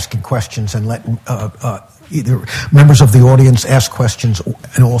asking questions and let either members of the audience ask questions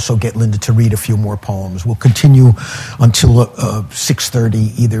and also get Linda to read a few more poems. We'll continue until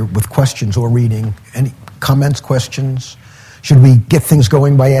 6:30, either with questions or reading. Any comments, questions? Should we get things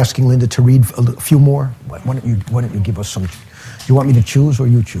going by asking Linda to read a few more? Why don't you give us some? Do you want me to choose or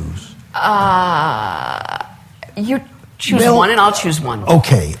you choose? You choose one and I'll choose one.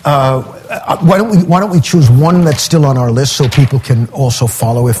 Okay. Why don't we choose one that's still on our list so people can also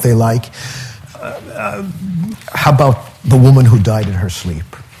follow if they like? How about The Woman Who Died in Her Sleep?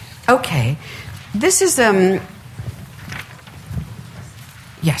 Okay. This is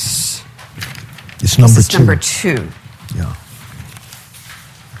yes. It's number 2. Number 2. Yeah.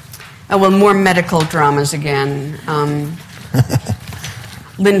 Oh, well, more medical dramas again.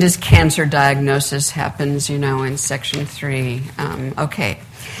 Linda's cancer diagnosis happens, in section 3. Okay.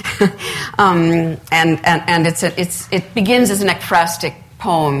 And it begins as an ekphrastic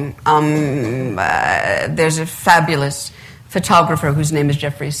poem. There's a fabulous photographer whose name is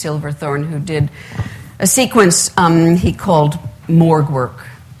Jeffrey Silverthorne who did a sequence he called Morgue Work.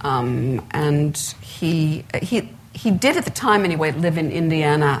 And he did at the time anyway live in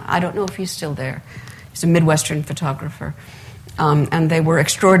Indiana. I don't know if he's still there. He's a Midwestern photographer. And they were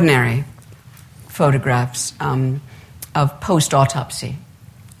extraordinary photographs of post-autopsy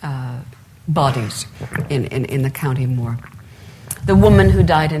bodies in the county morgue. The Woman Who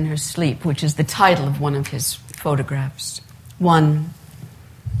Died in Her Sleep, which is the title of one of his photographs. 1.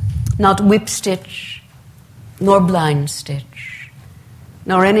 Not whip stitch, nor blind stitch,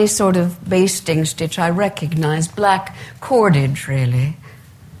 nor any sort of basting stitch I recognize. Black cordage, really,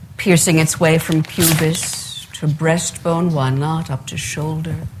 piercing its way from pubis to breastbone, why not, up to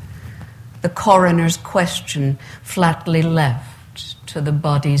shoulder. The coroner's question flatly left to the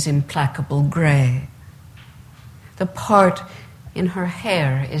body's implacable gray. The part in her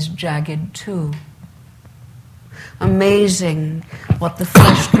hair is jagged too. Amazing what the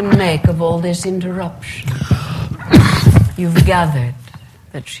flesh can make of all this interruption. You've gathered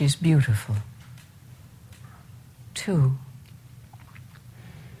that she's beautiful. 2.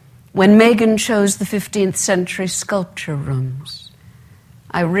 When Megan chose the 15th century sculpture rooms,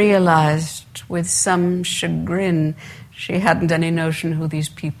 I realized with some chagrin she hadn't any notion who these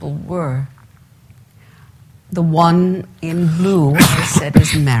people were. The one in blue, I said,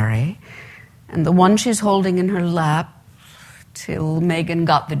 is Mary, and the one she's holding in her lap, till Megan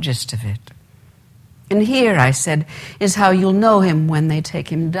got the gist of it. And here, I said, is how you'll know him when they take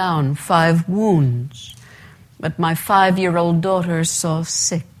him down. 5 wounds. But my 5-year-old daughter saw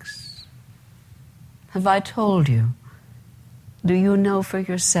 6. Have I told you? Do you know for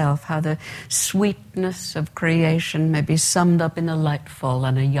yourself how the sweetness of creation may be summed up in a light fall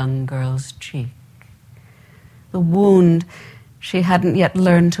on a young girl's cheek? The wound she hadn't yet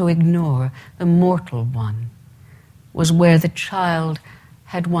learned to ignore, the mortal one, was where the child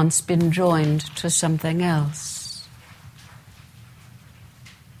had once been joined to something else.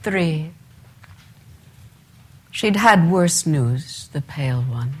 3. She'd had worse news, the pale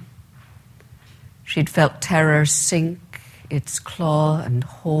one. She'd felt terror sink its claw and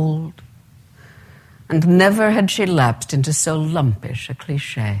hold, and never had she lapsed into so lumpish a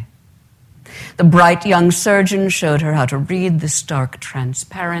cliché. The bright young surgeon showed her how to read the stark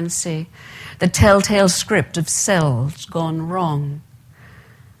transparency, the telltale script of cells gone wrong.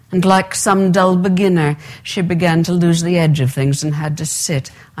 And like some dull beginner, she began to lose the edge of things and had to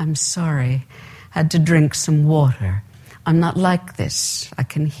sit. I'm sorry, had to drink some water. I'm not like this, I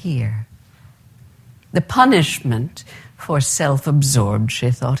can hear. The punishment for self-absorbed,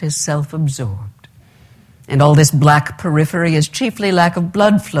 she thought, is self-absorbed. And all this black periphery is chiefly lack of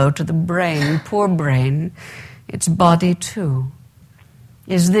blood flow to the brain, poor brain, its body too.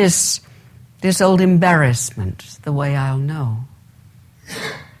 Is this old embarrassment the way I'll know?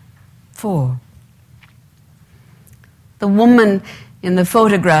 4. The woman in the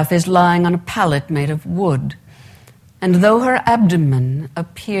photograph is lying on a pallet made of wood, and though her abdomen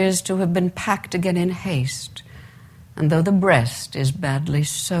appears to have been packed again in haste, and though the breast is badly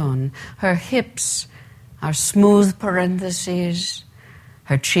sewn, her hips are smooth parentheses,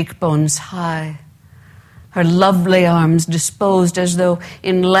 her cheekbones high, her lovely arms disposed as though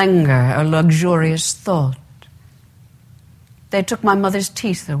in languor or luxurious thought. They took my mother's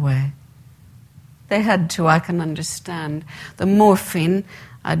teeth away. They had to, I can understand. The morphine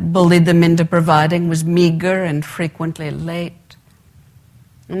I'd bullied them into providing was meager and frequently late.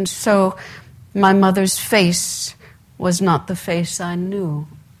 And so my mother's face was not the face I knew.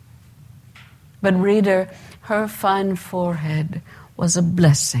 But reader, her fine forehead was a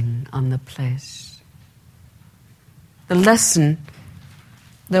blessing on the place. The lesson,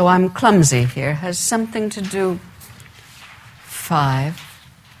 though I'm clumsy here, has something to do, 5,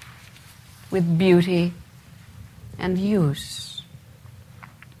 with beauty and use.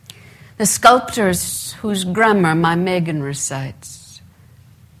 The sculptors whose grammar my Megan recites,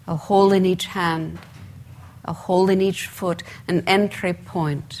 a hole in each hand, a hole in each foot, an entry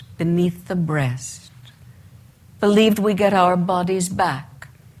point beneath the breast, believed we get our bodies back.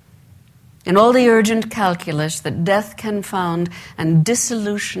 In all the urgent calculus that death can found and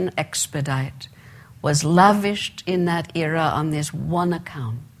dissolution expedite was lavished in that era on this one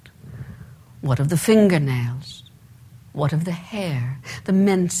account. What of the fingernails? What of the hair, the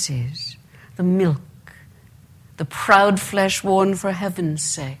menses, the milk, the proud flesh worn for heaven's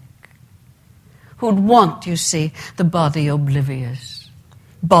sake? who'd want, you see, the body oblivious,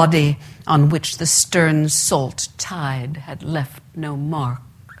 body on which the stern salt tide had left no mark.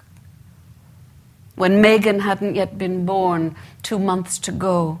 When Megan hadn't yet been born, 2 months to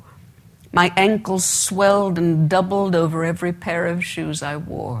go, my ankles swelled and doubled over every pair of shoes I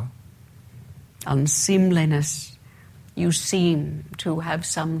wore. Unseemliness, you seem to have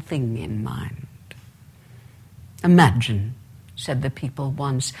something in mind. Imagine, said the people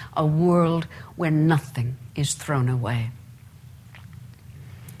once, a world where nothing is thrown away.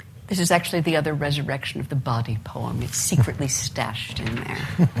 This is actually the other resurrection of the body poem. It's secretly stashed in there.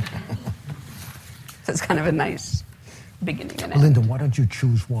 So it's kind of a nice beginning and end. Linda, why don't you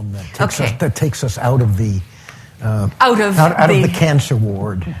choose one that takes us out of the out of the cancer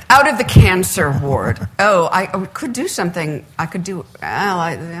ward. Out of the cancer ward. Oh, I could do something. I could do.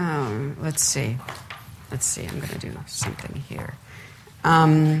 Let's see. I'm going to do something here.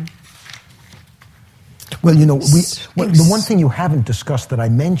 Well, the one thing you haven't discussed that I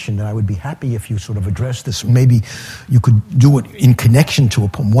mentioned, and I would be happy if you sort of addressed this, maybe you could do it in connection to a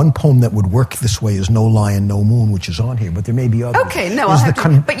poem. One poem that would work this way is No Lion, No Moon, which is on here, but there may be others. Okay, no, I'll have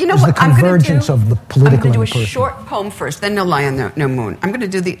to. But you know what? The convergence of the political and the personal. I'm going to do a short poem first, then No Lion, No Moon. I'm going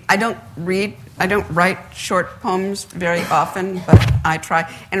to do I don't write short poems very often, but I try.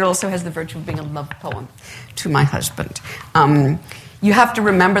 And it also has the virtue of being a love poem to my husband. You have to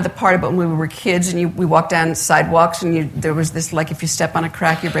remember the part about when we were kids and we walked down sidewalks and there was this, like, if you step on a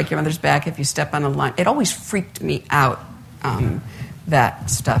crack, you break your mother's back. If you step on a line. It always freaked me out, that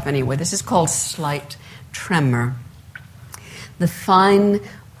stuff. Anyway, this is called Slight Tremor. The fine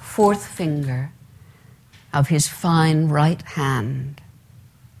fourth finger of his fine right hand,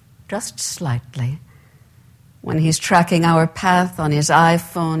 just slightly, when he's tracking our path on his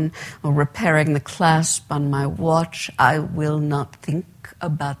iPhone or repairing the clasp on my watch, I will not think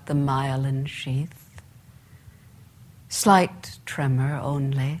about the myelin sheath. Slight tremor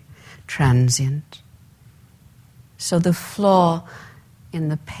only, transient. So the flaw in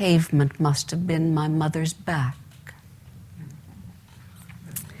the pavement must have been my mother's back.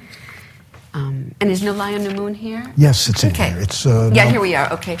 And is No Lion, No Moon here? Yes, it's in here. It's here we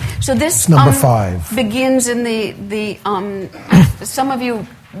are. Okay, so this number 5 begins in the some of you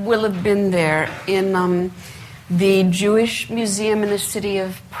will have been there in the Jewish Museum in the city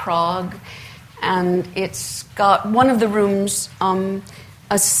of Prague, and it's got one of the rooms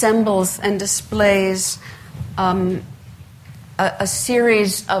assembles and displays a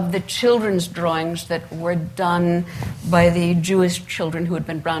series of the children's drawings that were done by the Jewish children who had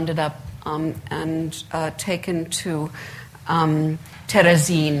been rounded up and taken to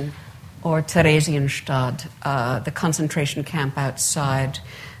Terezin or Theresienstadt, the concentration camp outside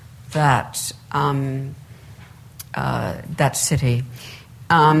that city.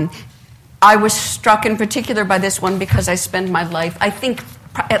 I was struck in particular by this one because I spend my life, I think,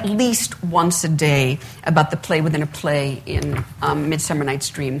 at least once a day about the play within a play in Midsummer Night's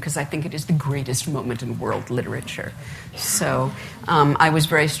Dream, because I think it is the greatest moment in world literature. So I was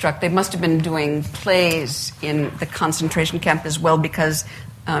very struck. They must have been doing plays in the concentration camp as well, because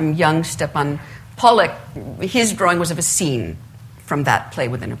young Stepan Pollock, his drawing was of a scene from that play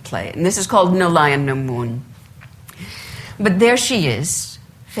within a play. And this is called No Lion, No Moon. But there she is,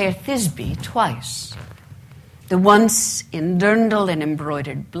 fair Thisbe, twice. The once in dirndl and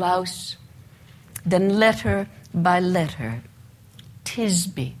embroidered blouse, then letter by letter,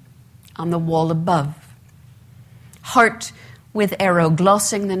 Thisbe on the wall above. Heart with arrow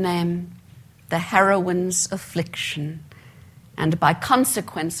glossing the name, the heroine's affliction, and by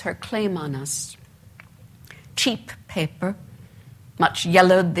consequence her claim on us. Cheap paper, much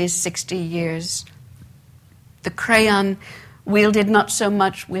yellowed these 60 years. The crayon wielded not so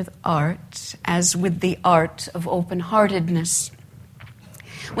much with art as with the art of open-heartedness,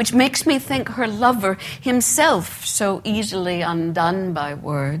 which makes me think her lover, himself so easily undone by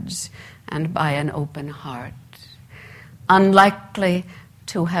words and by an open heart, unlikely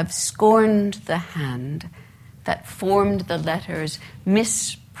to have scorned the hand that formed the letters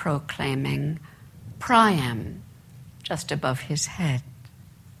misproclaiming Priam just above his head.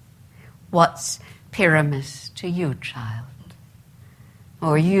 What's Pyramus to you, child?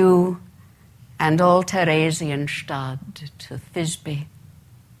 Or you and all Theresienstadt to Thisbe?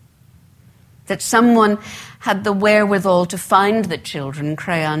 That someone had the wherewithal to find the children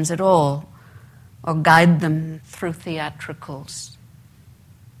crayons at all, or guide them through theatricals.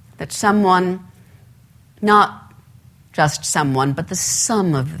 That someone, not just someone, but the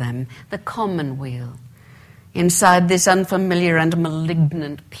sum of them, the commonweal, inside this unfamiliar and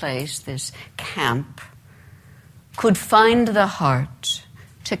malignant place, this camp, could find the heart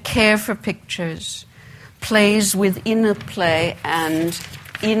to care for pictures, plays within a play, and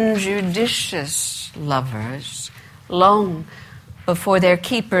injudicious lovers, long before their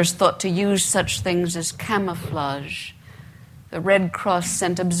keepers thought to use such things as camouflage. The Red Cross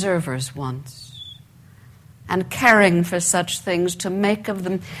sent observers once, and caring for such things to make of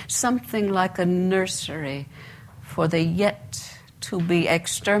them something like a nursery for the yet-to-be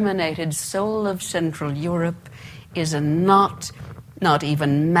exterminated soul of Central Europe is not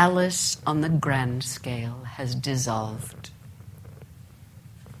even malice on the grand scale has dissolved.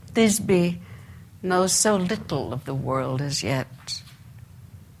 Thisbe knows so little of the world as yet.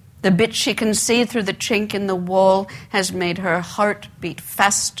 The bit she can see through the chink in the wall has made her heart beat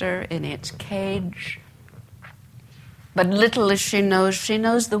faster in its cage. But little as she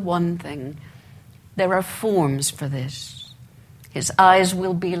knows the one thing. There are forms for this. His eyes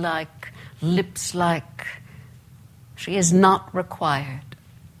will be like, lips like. She is not required.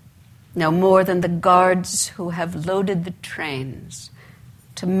 No more than the guards who have loaded the trains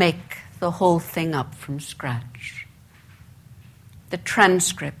to make the whole thing up from scratch. The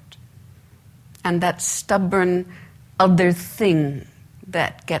transcript and that stubborn other thing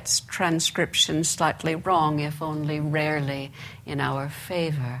that gets transcription slightly wrong, if only rarely, in our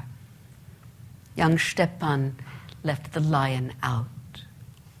favor. Young Stepan left the lion out.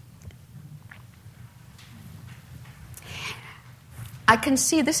 I can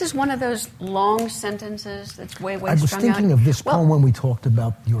see this is one of those long sentences that's way strung out. I was thinking of this poem when we talked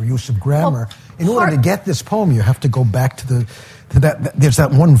about your use of grammar. In order to get this poem, you have to go back to that. There's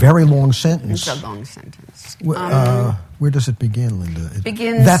that one very long sentence. It's a long sentence. Where does it begin, Linda? It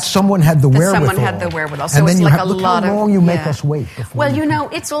begins that someone had the wherewithal. Someone had the wherewithal. So and then it's like a look lot how long of. You make us wait. Well,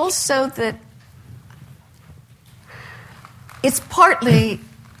 it's also that. It's partly,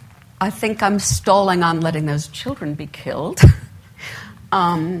 I think I'm stalling on letting those children be killed.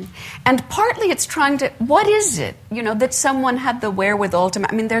 And partly it's trying to, what is it, that someone had the wherewithal to,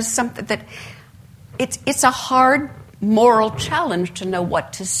 there's something that, it's a hard moral challenge to know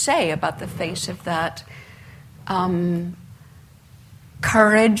what to say about the face of that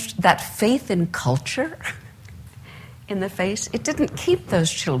courage, that faith in culture in the face. It didn't keep those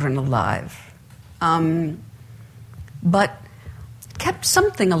children alive, but kept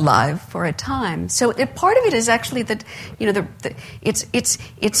something alive for a time. So part of it is actually that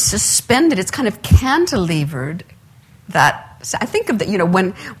it's suspended. It's kind of cantilevered. That I think of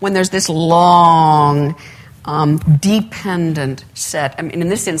when there's this long dependent set. In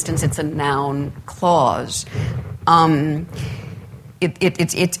this instance, it's a noun clause.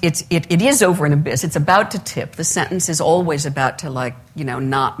 It is over an abyss. It's about to tip. The sentence is always about to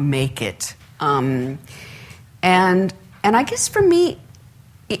not make it. And I guess for me,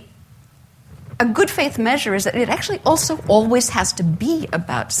 a good faith measure is that it actually also always has to be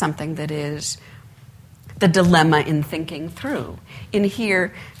about something that is the dilemma in thinking through. In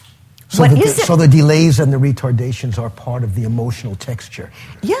here, so the delays and the retardations are part of the emotional texture.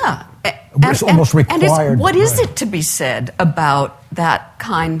 Yeah. It's almost required. And what is it to be said about that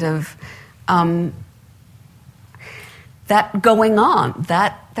kind of, that going on,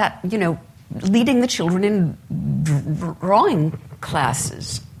 that leading the children in drawing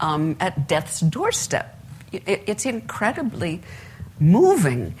classes at death's doorstep. It's incredibly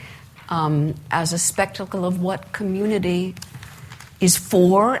moving as a spectacle of what community is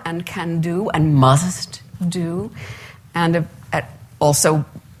for and can do and must do, and also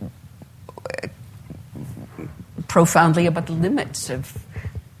profoundly about the limits of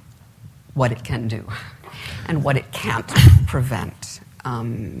what it can do and what it can't prevent.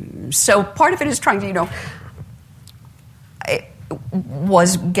 So part of it is trying to, it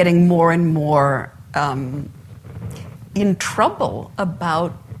was getting more and more in trouble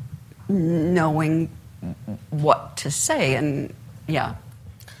about knowing what to say, and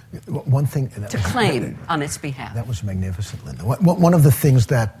one thing to claim on its behalf. That was magnificent, Linda. One of the things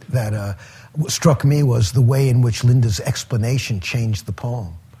that struck me was the way in which Linda's explanation changed the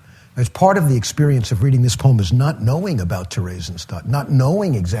poem. As part of the experience of reading this poem is not knowing about Theresienstadt, not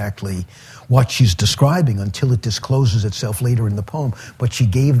knowing exactly what she's describing until it discloses itself later in the poem. But she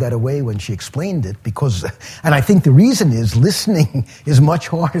gave that away when she explained it and I think the reason is listening is much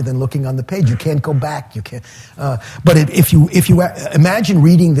harder than looking on the page. You can't go back. You can't. But if you imagine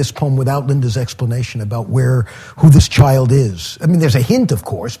reading this poem without Linda's explanation about who this child is. There's a hint, of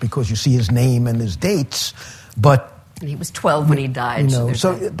course, because you see his name and his dates, but. And he was 12 when he died.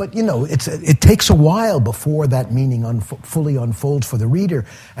 It takes a while before that meaning fully unfolds for the reader,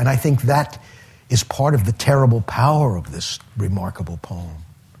 and I think that is part of the terrible power of this remarkable poem.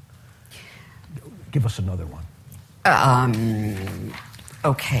 Give us another one.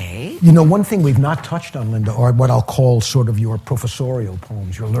 Okay. You know, one thing we've not touched on, Linda, are what I'll call sort of your professorial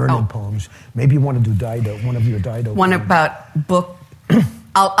poems, your learned poems. Maybe you want to do Dido, one of your Dido One poems. about book.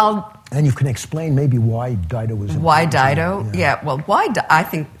 And you can explain maybe why Dido was important. Why Dido? Yeah. Well, why? I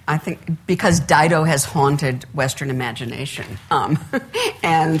think because Dido has haunted Western imagination,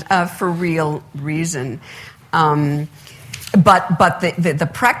 and for real reason. But the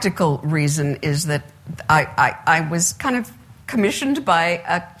practical reason is that I was kind of commissioned by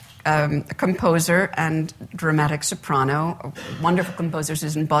a composer and dramatic soprano, a wonderful composer,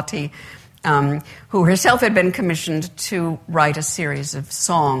 Susan Botti, who herself had been commissioned to write a series of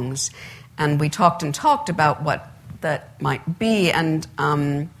songs. And we talked about what that might be and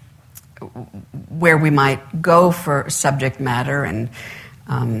where we might go for subject matter, and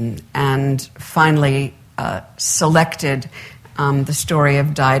finally selected the story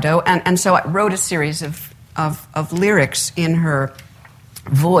of Dido. And so I wrote a series of lyrics in her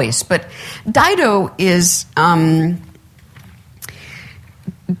voice. But Dido is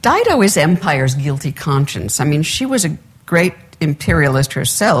empire's guilty conscience. I mean, she was a great imperialist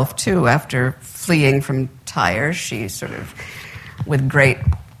herself, too. After fleeing from Tyre, she sort of, with great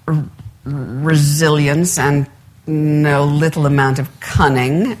resilience and no little amount of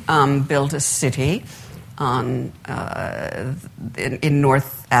cunning, built a city in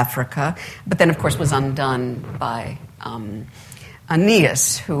North Africa, but then, of course, was undone by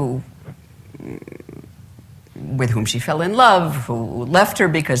Aeneas, with whom she fell in love, who left her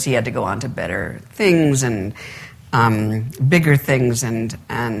because he had to go on to better things and bigger things, and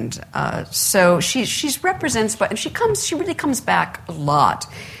so she represents, but she really comes back a lot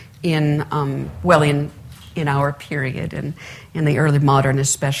in our period and in the early modern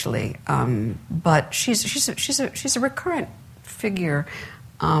especially, but she's a recurrent figure,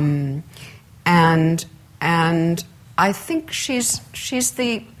 and I think she's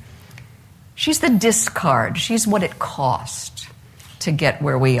the discard. She's what it cost to get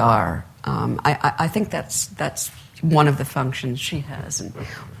where we are. I think that's one of the functions she has, and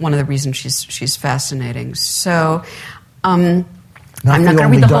one of the reasons she's fascinating. So. I'm not going to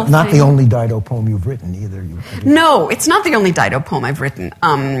read the whole thing. Not the only Dido poem you've written either. No, it's not the only Dido poem I've written.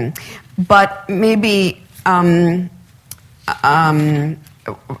 But maybe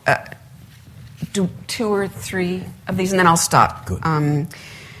do 2 or 3 of these, and then I'll stop. Good.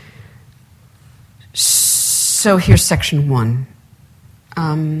 So here's section 1.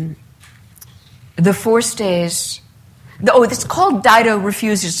 The 4 stays... it's called Dido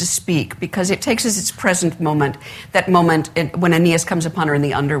Refuses to Speak because it takes as its present moment, that moment when Aeneas comes upon her in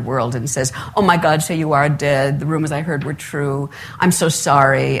the underworld and says, "Oh my God, so you are dead. The rumors I heard were true. I'm so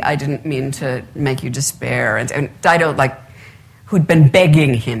sorry. I didn't mean to make you despair." And Dido, who'd been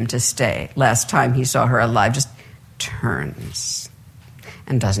begging him to stay last time he saw her alive, just turns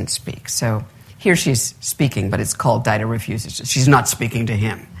and doesn't speak. So here she's speaking, but it's called Dido Refuses to. She's not speaking to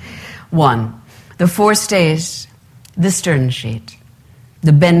him. 1. The 4 stays... The stern sheet,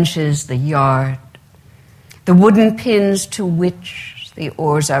 the benches, the yard, the wooden pins to which the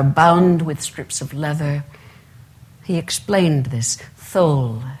oars are bound with strips of leather. He explained this,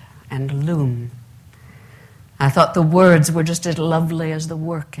 thole and loom. I thought the words were just as lovely as the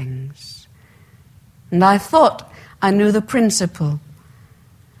workings. And I thought I knew the principle,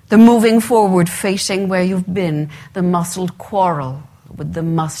 the moving forward facing where you've been, the muscled quarrel with the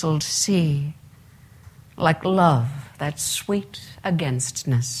muscled sea. Like love, that sweet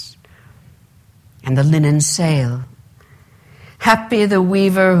againstness, and the linen sail. Happy the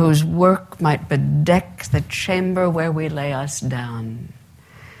weaver whose work might bedeck the chamber where we lay us down.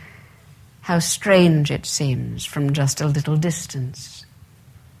 How strange it seems from just a little distance.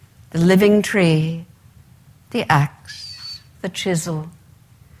 The living tree, the axe, the chisel,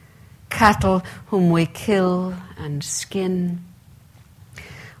 cattle whom we kill and skin,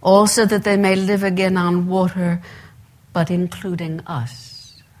 all so that they may live again on water, but including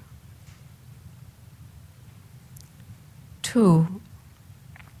us. 2.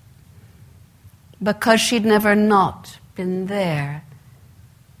 Because she'd never not been there,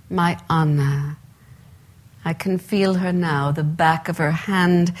 my Anna. I can feel her now, the back of her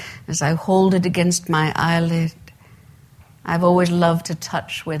hand as I hold it against my eyelid. I've always loved to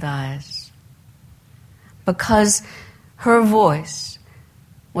touch with eyes. Because her voice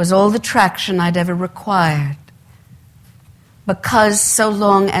was all the traction I'd ever required. Because so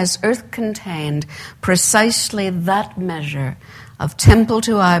long as earth contained precisely that measure of temple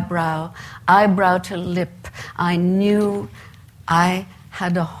to eyebrow, eyebrow to lip, I knew I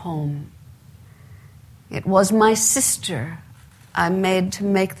had a home. It was my sister I made to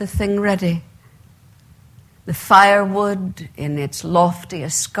make the thing ready. the firewood in its lofty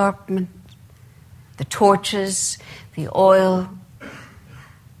escarpment, the torches, the oil.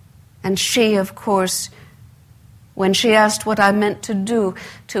 And she, of course, when she asked what I meant to do,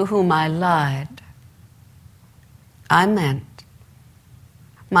 to whom I lied. I meant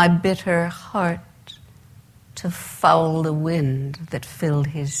my bitter heart to foul the wind that filled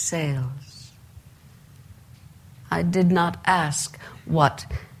his sails. I did not ask what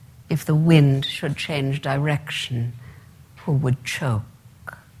if the wind should change direction, who would choke.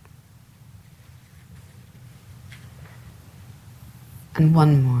 And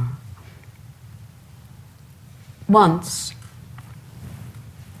one more. Once,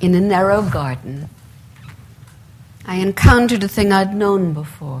 in a narrow garden, I encountered a thing I'd known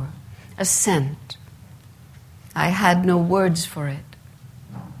before, a scent. I had no words for it.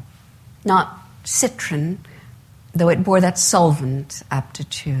 Not citron, though it bore that solvent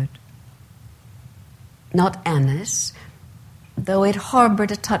aptitude. Not anise, though it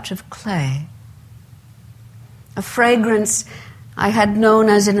harbored a touch of clay. A fragrance I had known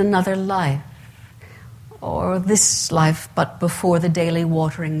as in another life, or this life but before the daily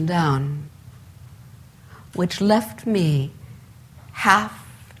watering down, which left me half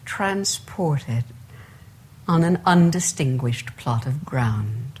transported on an undistinguished plot of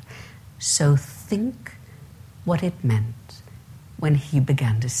ground. So think what it meant when he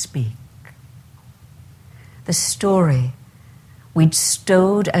began to speak. The story we'd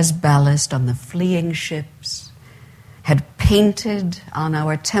stowed as ballast on the fleeing ships had painted on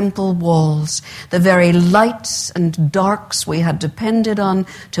our temple walls the very lights and darks we had depended on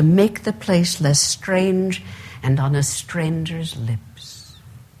to make the place less strange and on a stranger's lips.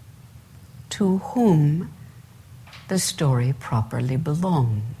 To whom the story properly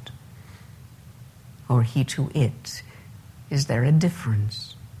belonged? Or he to it? Is there a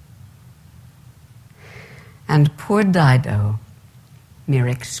difference? And poor Dido, mere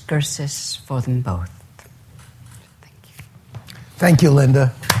excursus for them both. Thank you,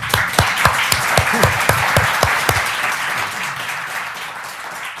 Linda.